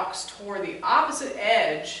then walks toward the opposite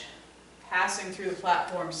edge, passing through the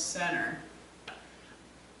platform's center.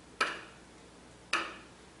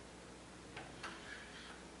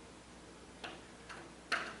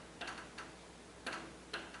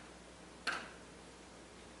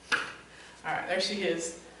 Alright, there she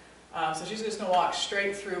is. So she's just going to walk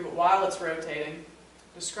straight through, but while it's rotating,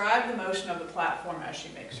 describe the motion of the platform as she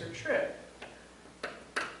makes her trip.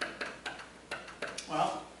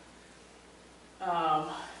 Well,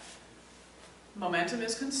 momentum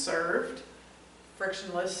is conserved,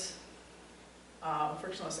 frictionless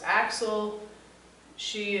axle.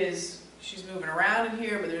 She's moving around in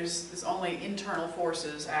here, but there's only internal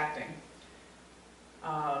forces acting.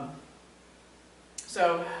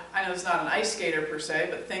 So I know it's not an ice skater per se,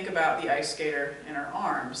 but think about the ice skater in her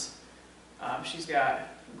arms. She's got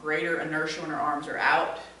greater inertia when her arms are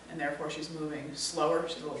out, and therefore she's moving slower.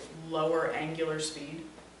 She's a little lower angular speed.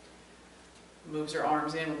 Moves her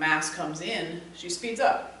arms in. When mass comes in, she speeds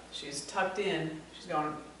up. She's tucked in. She's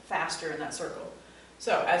going faster in that circle.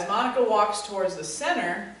 So as Monica walks towards the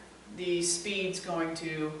center, the speed's going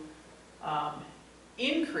to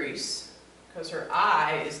increase because her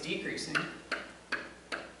I is decreasing.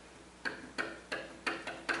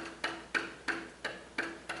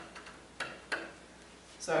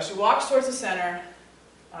 So as she walks towards the center,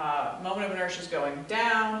 moment of inertia is going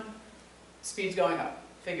down, speed's going up,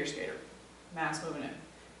 figure skater, mass moving in.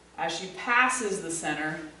 As she passes the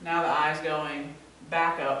center, now the I is going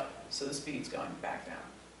back up, so the speed's going back down.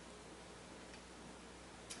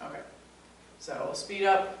 Okay, so it'll speed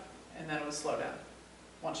up and then it'll slow down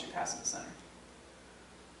once she passes the center.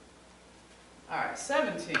 Alright,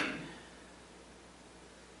 17.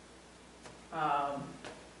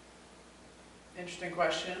 Interesting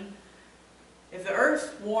question. If the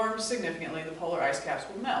Earth warms significantly, the polar ice caps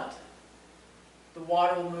will melt. The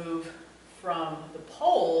water will move from the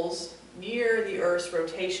poles near the Earth's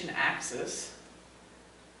rotation axis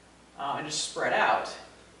and just spread out.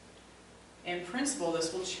 In principle,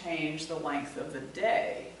 this will change the length of the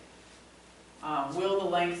day. Will the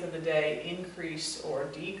length of the day increase or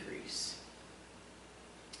decrease?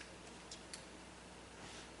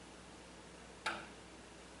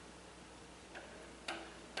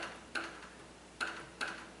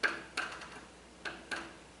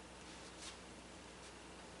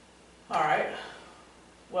 Alright,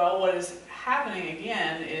 well what is happening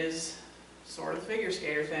again is sort of the figure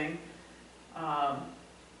skater thing.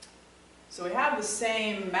 So we have the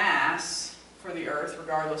same mass for the Earth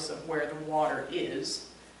regardless of where the water is,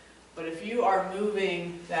 but if you are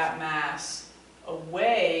moving that mass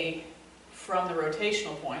away from the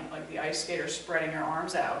rotational point, like the ice skater spreading her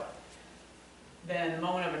arms out, then the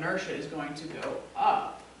moment of inertia is going to go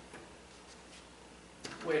up,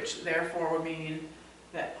 which therefore would mean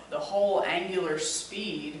that the whole angular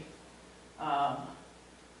speed of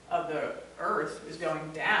the Earth is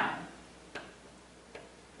going down,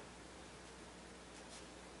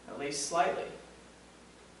 at least slightly.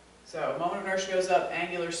 So moment of inertia goes up,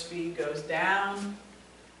 angular speed goes down.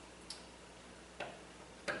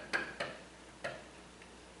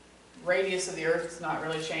 Radius of the Earth is not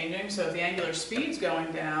really changing, so if the angular speed's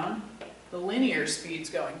going down, the linear speed's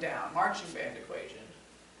going down. Marching band equation.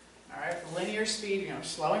 All right, the linear speed,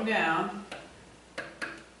 slowing down.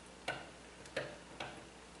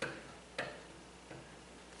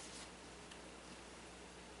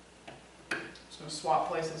 Just going to swap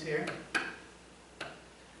places here.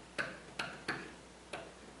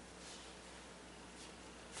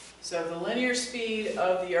 So the linear speed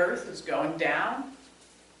of the Earth is going down.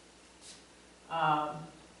 And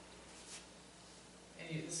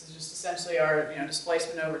this is just essentially our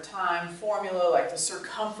displacement over time formula, like the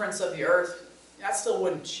circumference of the Earth. That still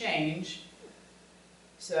wouldn't change.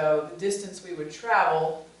 So the distance we would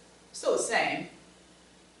travel, still the same.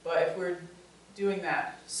 But if we're doing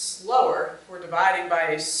that slower, if we're dividing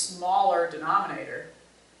by a smaller denominator,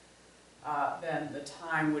 then the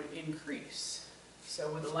time would increase. So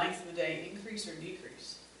would the length of the day increase or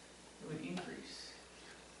decrease? It would increase.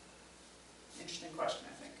 Interesting question,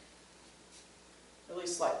 I think. At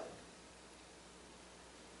least slightly.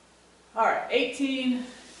 All right, 18.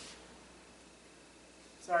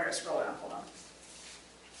 Sorry, I gotta scroll down, hold on.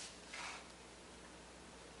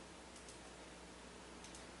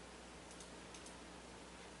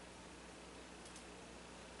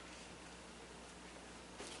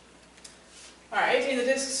 All right, 18, the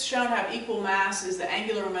disks shown have equal mass. Is the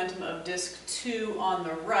angular momentum of disk 2 on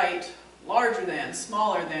the right larger than,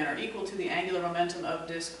 smaller than, or equal to the angular momentum of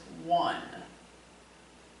disk 1?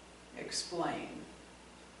 Explain.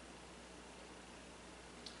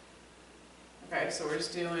 Okay, so we're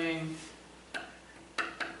just doing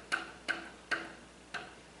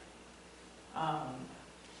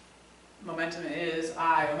momentum is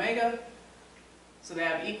I omega. So they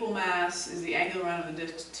have equal mass. Is the angular momentum of the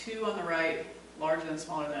disk 2 on the right larger than,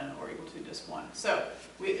 smaller than, or equal to disk 1? So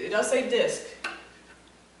it does say disk.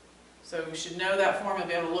 So we should know that formula,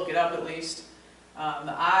 be able to look it up at least. The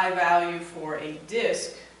I value for a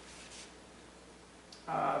disk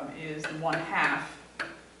is 1/2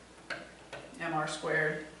 mr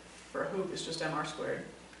squared. For a hoop, it's just mr squared.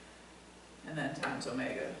 And then times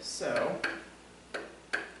omega. So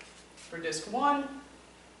for disk 1,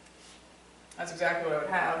 that's exactly what I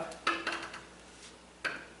would have.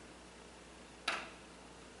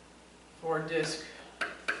 For disk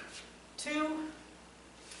 2,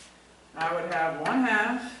 I would have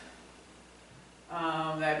 1/2.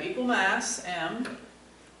 They have equal mass, m.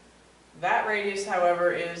 That radius,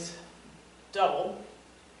 however, is double.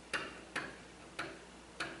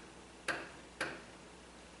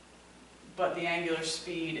 But the angular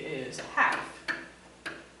speed is 1/2.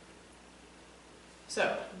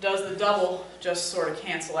 So, does the double just sort of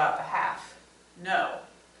cancel out the 1/2? No,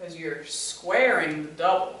 because you're squaring the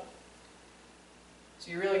double. So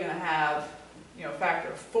you're really going to have, a factor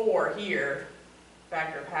of 4 here,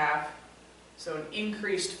 factor of 1/2, so an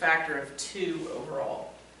increased factor of 2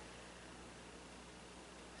 overall.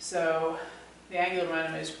 So the angular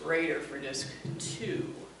momentum is greater for disk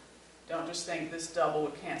 2. Don't just think this double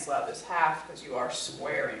would cancel out this 1/2, because you are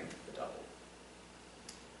squaring the double.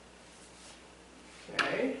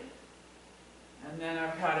 Okay, and then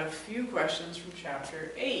I've got a few questions from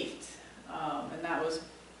chapter 8, and that was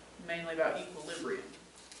mainly about equilibrium.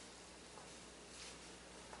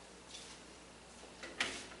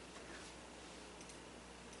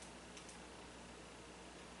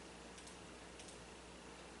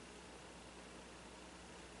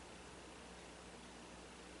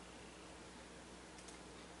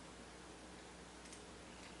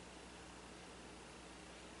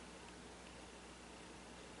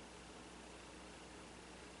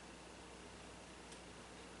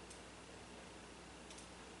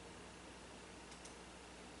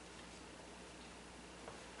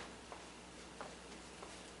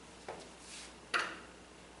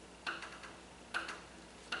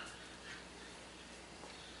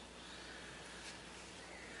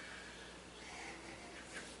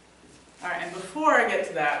 All right, and before I get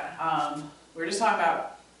to that, we're just talking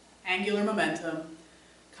about angular momentum,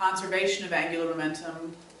 conservation of angular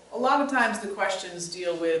momentum. A lot of times the questions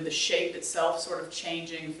deal with the shape itself sort of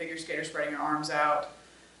changing, figure skater spreading her arms out,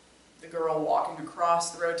 the girl walking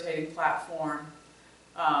across the rotating platform.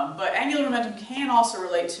 But angular momentum can also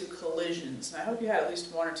relate to collisions. And I hope you had at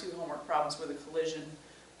least 1 or 2 homework problems with a collision,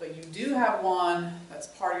 but you do have one that's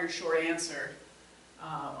part of your short answer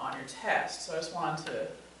on your test. So I just wanted to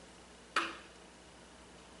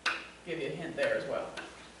give you a hint there as well.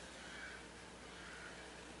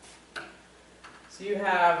 So you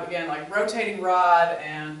have, again, like rotating rod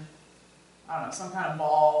and, I don't know, some kind of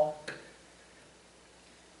ball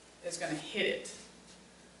is going to hit it.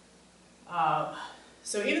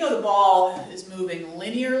 So even though the ball is moving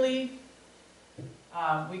linearly,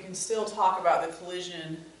 we can still talk about the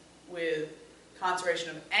collision with conservation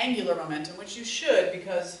of angular momentum, which you should,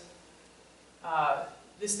 because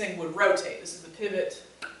this thing would rotate. This is the pivot.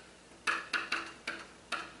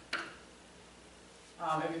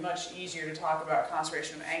 It'd be much easier to talk about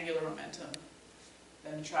conservation of angular momentum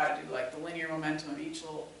than to try to do like the linear momentum of each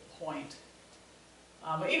little point.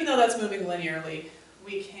 But even though that's moving linearly,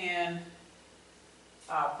 we can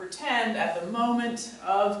pretend at the moment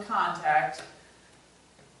of contact,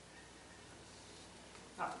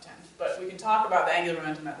 not pretend, but we can talk about the angular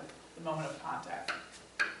momentum at the moment of contact.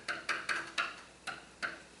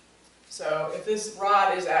 So if this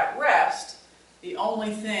rod is at rest, the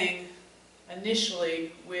only thing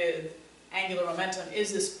initially with angular momentum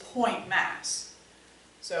is this point mass.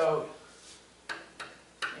 So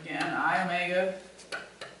again, I omega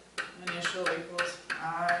initial equals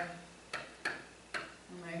I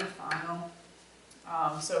omega final.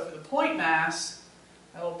 So for the point mass,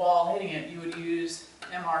 that little ball hitting it, you would use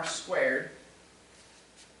mr squared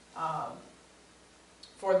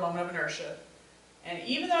for the moment of inertia. And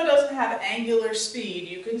even though it doesn't have angular speed,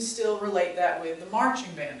 you can still relate that with the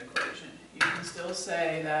marching band equation. You can still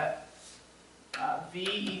say that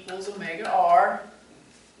V equals omega r,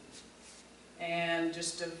 and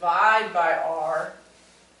just divide by r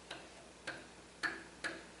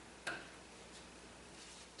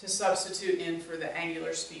to substitute in for the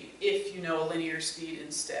angular speed, if you know a linear speed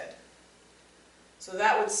instead. So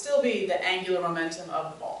that would still be the angular momentum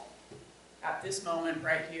of the ball at this moment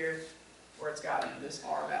right here, where it's got this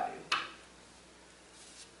r value.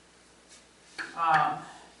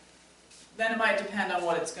 Then it might depend on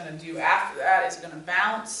what it's going to do after that. Is it going to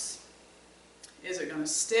bounce? Is it going to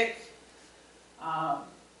stick?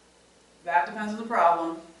 That depends on the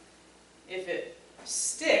problem. If it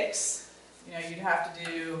sticks, you'd have to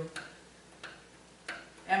do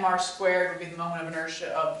mr squared would be the moment of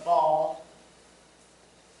inertia of the ball,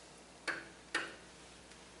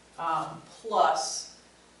 plus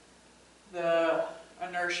the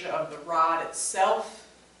inertia of the rod itself,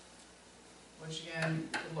 which again,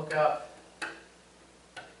 you can look up.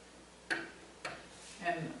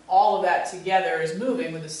 And all of that together is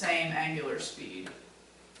moving with the same angular speed.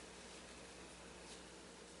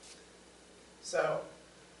 So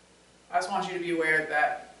I just want you to be aware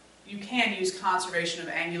that you can use conservation of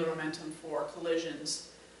angular momentum for collisions,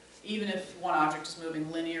 even if one object is moving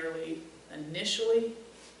linearly initially.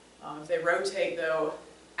 If they rotate, though,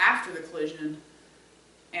 after the collision,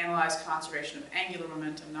 analyze conservation of angular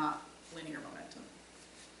momentum, not linear momentum.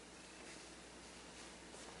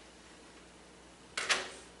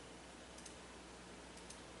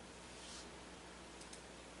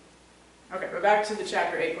 Okay, but back to the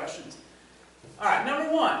Chapter 8 questions. All right, number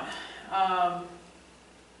 1.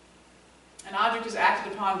 An object is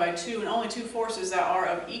acted upon by two and only two forces that are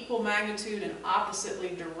of equal magnitude and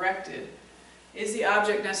oppositely directed. Is the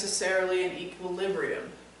object necessarily in equilibrium?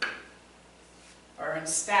 Or in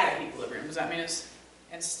static equilibrium? Does that mean it's...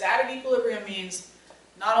 And static equilibrium means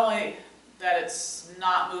not only that it's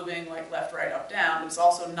not moving like left, right, up, down, but it's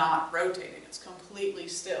also not rotating. It's completely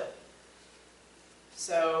still.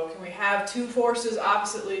 So can we have two forces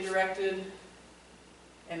oppositely directed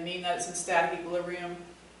and mean that it's in static equilibrium?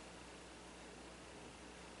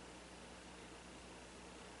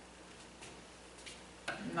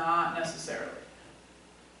 Not necessarily.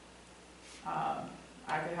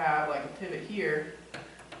 I could have like a pivot here.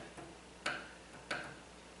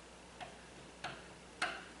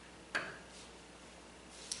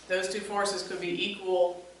 Those two forces could be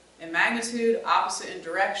equal in magnitude, opposite in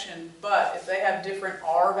direction, but if they have different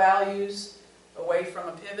R values away from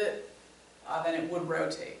a pivot, then it would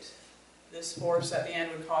rotate. This force at the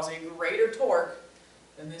end would cause a greater torque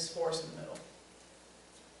than this force in the middle.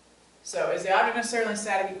 So is the object necessarily in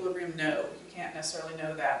static equilibrium? No. You can't necessarily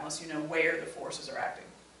know that unless you know where the forces are acting.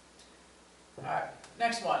 All right,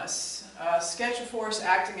 next one is sketch a force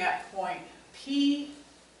acting at point P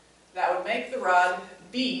that would make the rod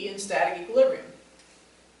be in static equilibrium.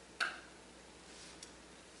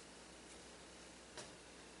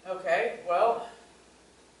 Okay, well,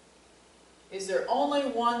 is there only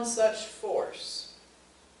one such force?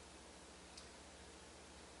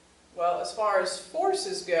 Well, as far as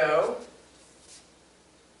forces go,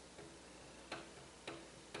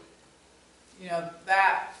 you know,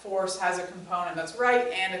 that force has a component that's right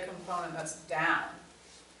and a component that's down.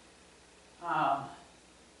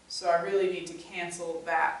 So I really need to cancel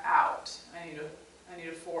that out. I need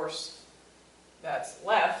a force that's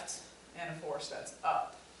left and a force that's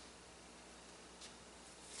up.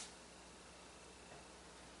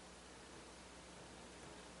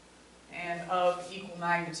 And of equal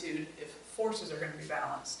magnitude if forces are going to be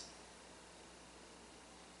balanced.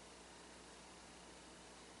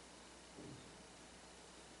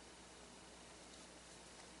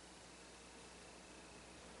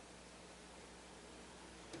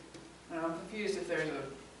 Now I'm confused if there's a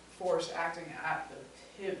force acting at the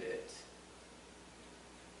pivot.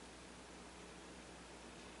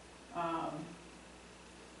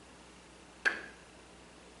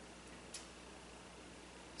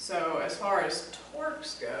 So as far as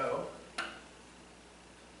torques go, I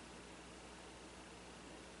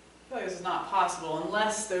feel like this is not possible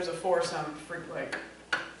unless there's a force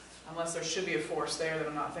unless there should be a force there that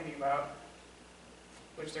I'm not thinking about,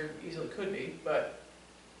 which there easily could be, but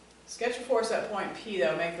sketch a force at point P that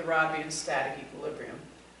would make the rod be in static equilibrium.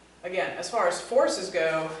 Again, as far as forces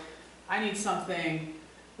go, I need something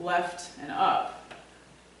left and up.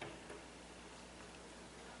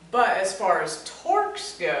 But as far as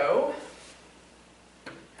torques go,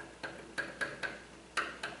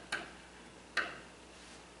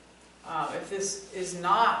 if this is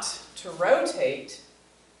not to rotate,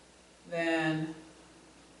 then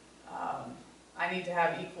I need to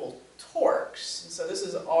have equal torques. And so this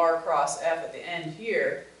is R cross F at the end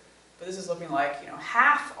here, but this is looking like, you know,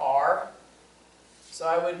 half R. So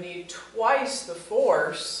I would need twice the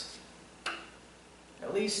force,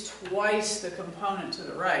 at least twice the component to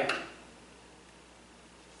the right.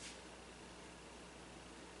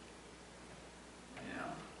 You know.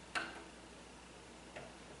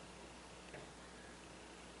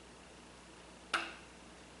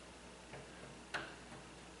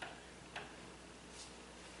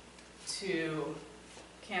 To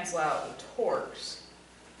cancel out the torques.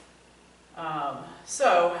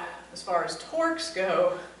 So as far as torques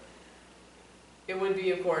go, it would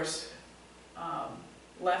be, of course,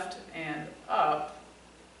 left and up,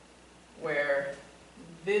 where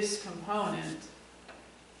this component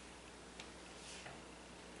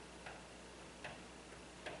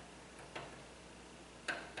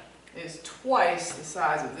is twice the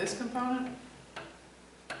size of this component,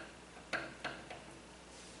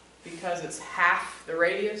 because it's half the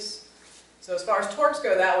radius. So as far as torques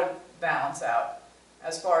go, that would balance out.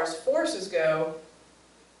 As far as forces go,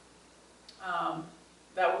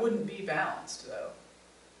 that wouldn't be balanced, though.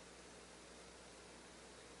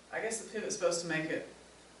 I guess the pivot's supposed to make it,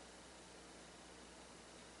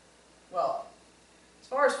 well, as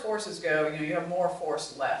far as forces go, you know, you have more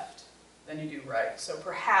force left than you do right. So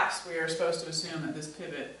perhaps we are supposed to assume that this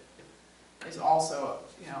pivot is also,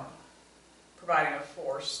 you know, providing a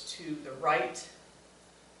force to the right.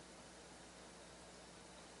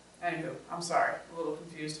 Anywho, I'm sorry, a little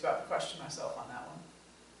confused about the question myself on that one.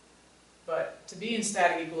 But to be in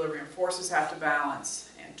static equilibrium, forces have to balance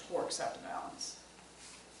and torques have to balance.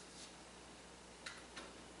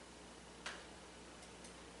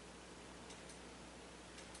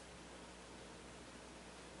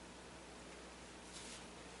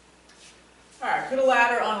 All right, could a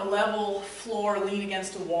ladder on a level floor lean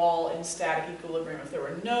against a wall in static equilibrium if there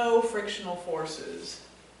were no frictional forces?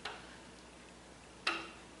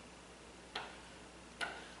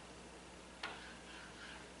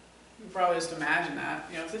 You can probably just imagine that.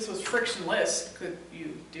 You know, if this was frictionless, could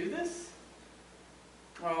you do this?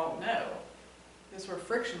 Well, no. If this were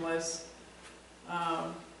frictionless,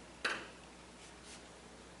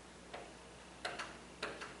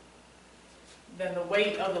 then the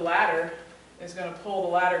weight of the ladder is going to pull the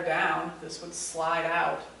ladder down. This would slide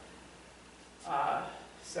out.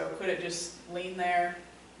 So could it just lean there?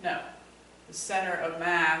 No. The center of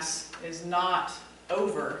mass is not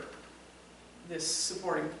over this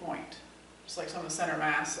supporting point. Just like some of the center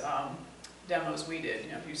mass demos we did.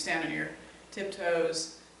 You know, if you stand on your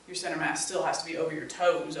tiptoes, your center mass still has to be over your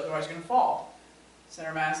toes, otherwise you're going to fall.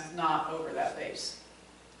 Center mass is not over that base.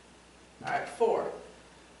 All right, 4.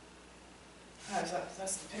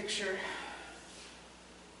 That's the picture.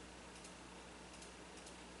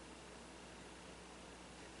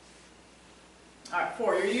 All right,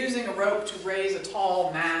 4. You're using a rope to raise a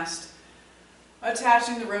tall mast,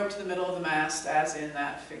 attaching the rope to the middle of the mast, as in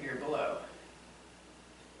that figure below.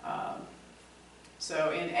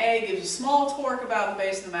 So in A gives a small torque about the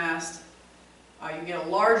base of the mast. You get a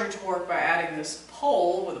larger torque by adding this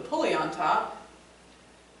pole with a pulley on top.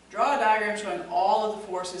 Draw a diagram showing all of the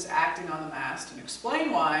forces acting on the mast and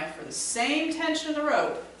explain why, for the same tension in the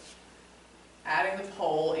rope, adding the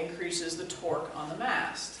pole increases the torque on the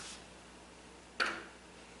mast.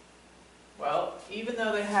 Well, even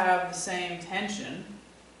though they have the same tension,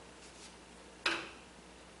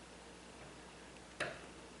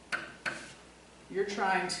 you're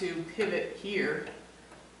trying to pivot here,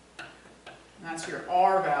 and that's your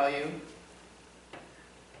R value.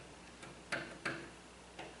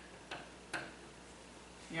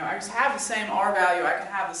 You know, I just have the same R value, I can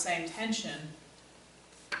have the same tension,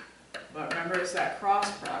 but remember it's that cross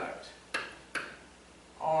product.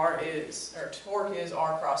 Torque is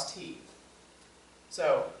R cross T.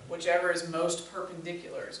 So whichever is most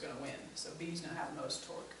perpendicular is going to win. So B's going to have the most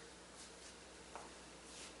torque.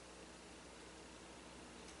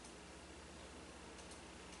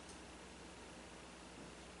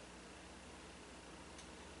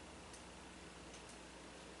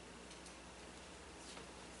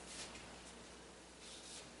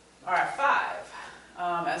 All right, 5.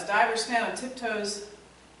 As divers stand on tiptoes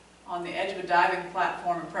on the edge of a diving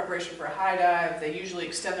platform in preparation for a high dive, they usually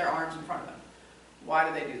extend their arms in front of them. Why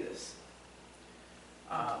do they do this?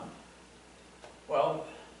 Well,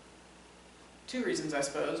 2 reasons, I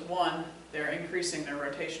suppose. One, they're increasing their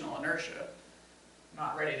rotational inertia.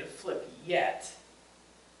 Not ready to flip yet.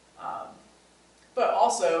 But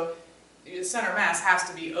also, the center mass has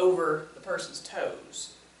to be over the person's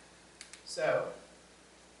toes. So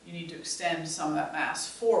you need to extend some of that mass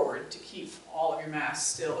forward to keep all of your mass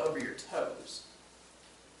still over your toes.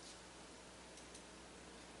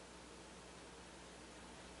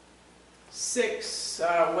 Six,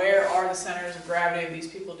 where are the centers of gravity of these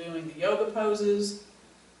people doing the yoga poses?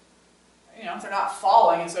 You know, if they're not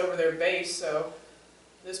falling, it's over their base, so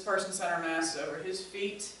this person's center mass is over his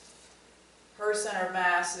feet. Her center of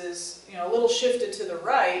mass is, you know, a little shifted to the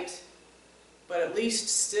right, but at least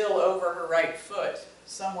still over her right foot,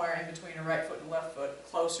 somewhere in between her right foot and left foot,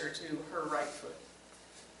 closer to her right foot.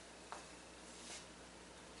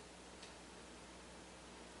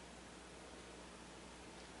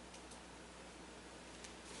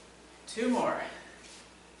 Two more.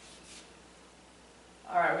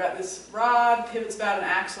 All right, we've got this rod, pivots about an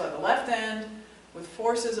axle at the left end. With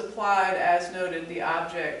forces applied as noted, the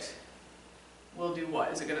object will do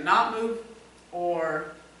what? Is it going to not move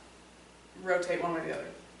or rotate one way or the other?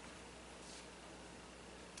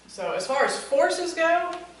 So as far as forces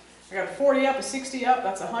go, I got a 40 up, a 60 up,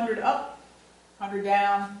 that's 100 up, 100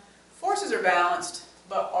 down. Forces are balanced,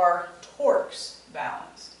 but are torques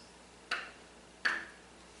balanced?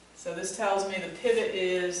 So this tells me the pivot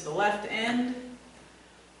is the left end.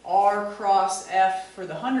 R cross F for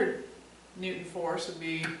the 100 Newton force would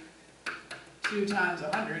be 2 times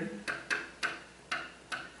 100.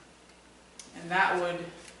 And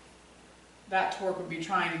that torque would be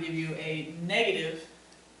trying to give you a negative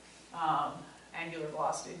angular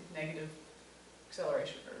velocity, negative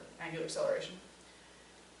acceleration, or angular acceleration,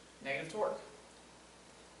 negative torque.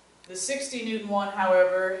 The 60 Newton one,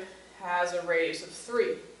 however, has a radius of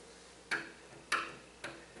 3.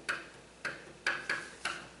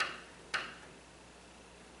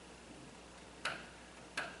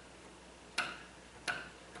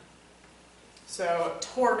 So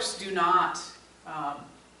torques do not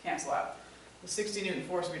cancel out. The 60 Newton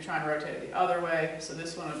force would be trying to rotate it the other way, so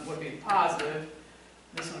this one would be the positive,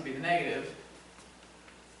 this one would be the negative.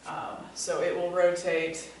 So it will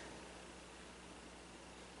rotate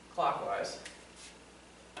clockwise.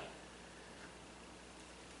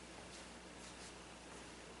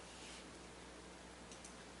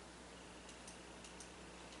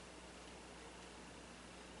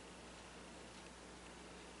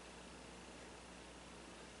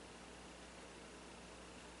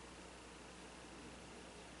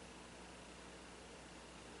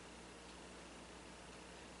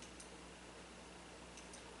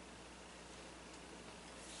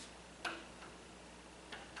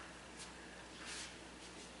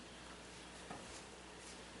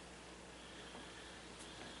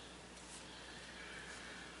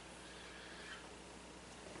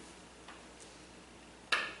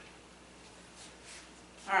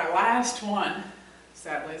 All right, last one.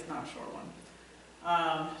 Sadly, it's not a short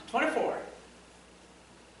one. 24.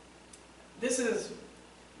 This is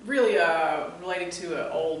really relating to the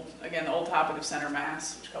old topic of center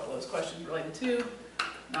mass, which a couple of those questions related to.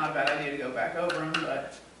 Not a bad idea to go back over them,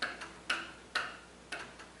 but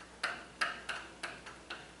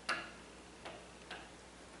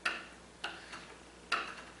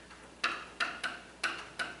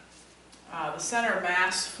the center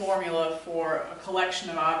mass formula for a collection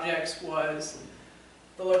of objects was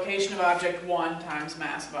the location of object 1 times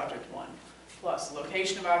mass of object 1, plus the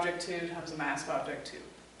location of object 2 times the mass of object 2,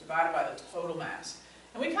 divided by the total mass.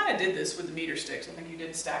 And we kind of did this with the meter sticks. I think you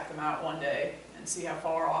did stack them out one day and see how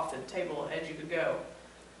far off the table edge you could go.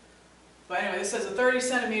 But anyway, this says a 30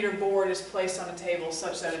 centimeter board is placed on a table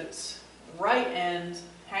such that its right end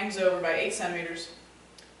hangs over by 8 centimeters.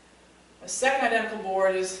 A second identical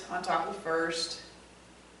board is on top of the first.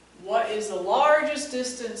 What is the largest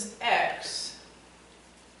distance x?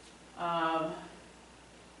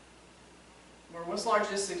 Or what's the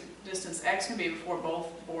largest distance x can be before both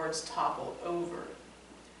boards topple over?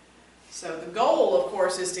 So the goal, of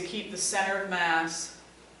course, is to keep the center of mass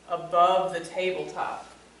above the tabletop.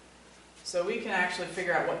 So we can actually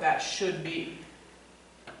figure out what that should be.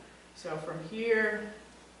 So from here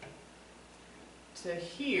to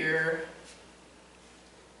here,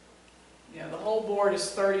 you know, the whole board is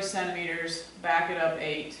 30 centimeters, back it up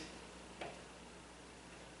 8.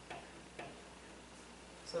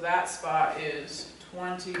 So that spot is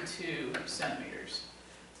 22 centimeters.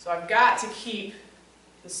 So I've got to keep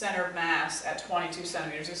the center of mass at 22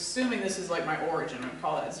 centimeters, assuming this is like my origin. I'm going to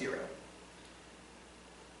call that 0.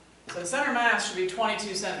 So the center of mass should be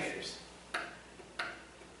 22 centimeters.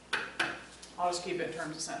 I'll just keep it in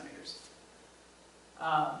terms of centimeters.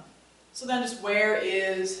 So then just where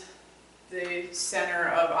is the center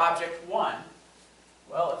of object 1?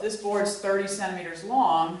 Well, if this board's 30 centimeters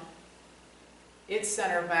long, its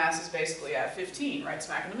center of mass is basically at 15, right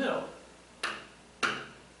smack in the middle.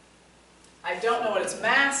 I don't know what its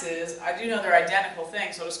mass is. I do know they're identical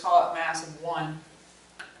things, so I'll just call it mass of 1.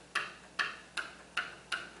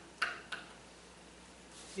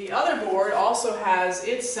 The other board also has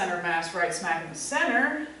its center of mass right smack in the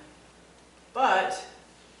center, but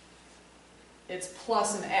it's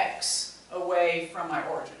plus an x away from my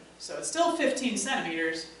origin. So it's still 15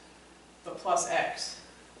 centimeters, but plus x.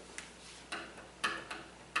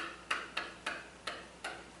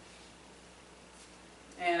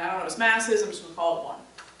 And I don't know what its mass is, I'm just going to call it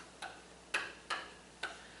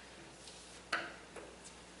 1.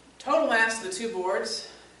 Total mass of the two boards,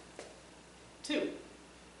 2.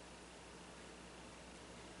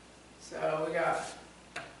 So we got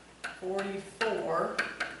 44,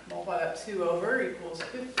 multiply that 2 over, equals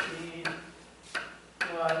 15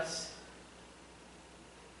 plus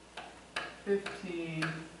 15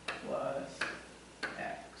 plus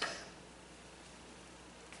x.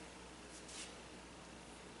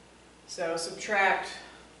 So subtract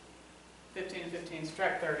 15 and 15,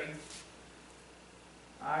 subtract 30.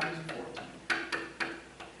 Gives you 14.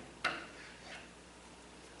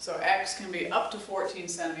 So x can be up to 14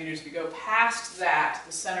 centimeters. If you go past that,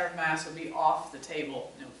 the center of mass will be off the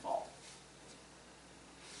table and it will fall.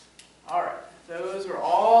 All right, those are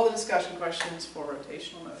all the discussion questions for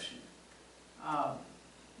rotational motion.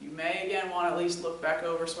 You may again want to at least look back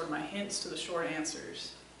over sort of my hints to the short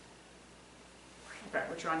answers. Okay,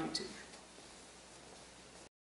 which are on YouTube.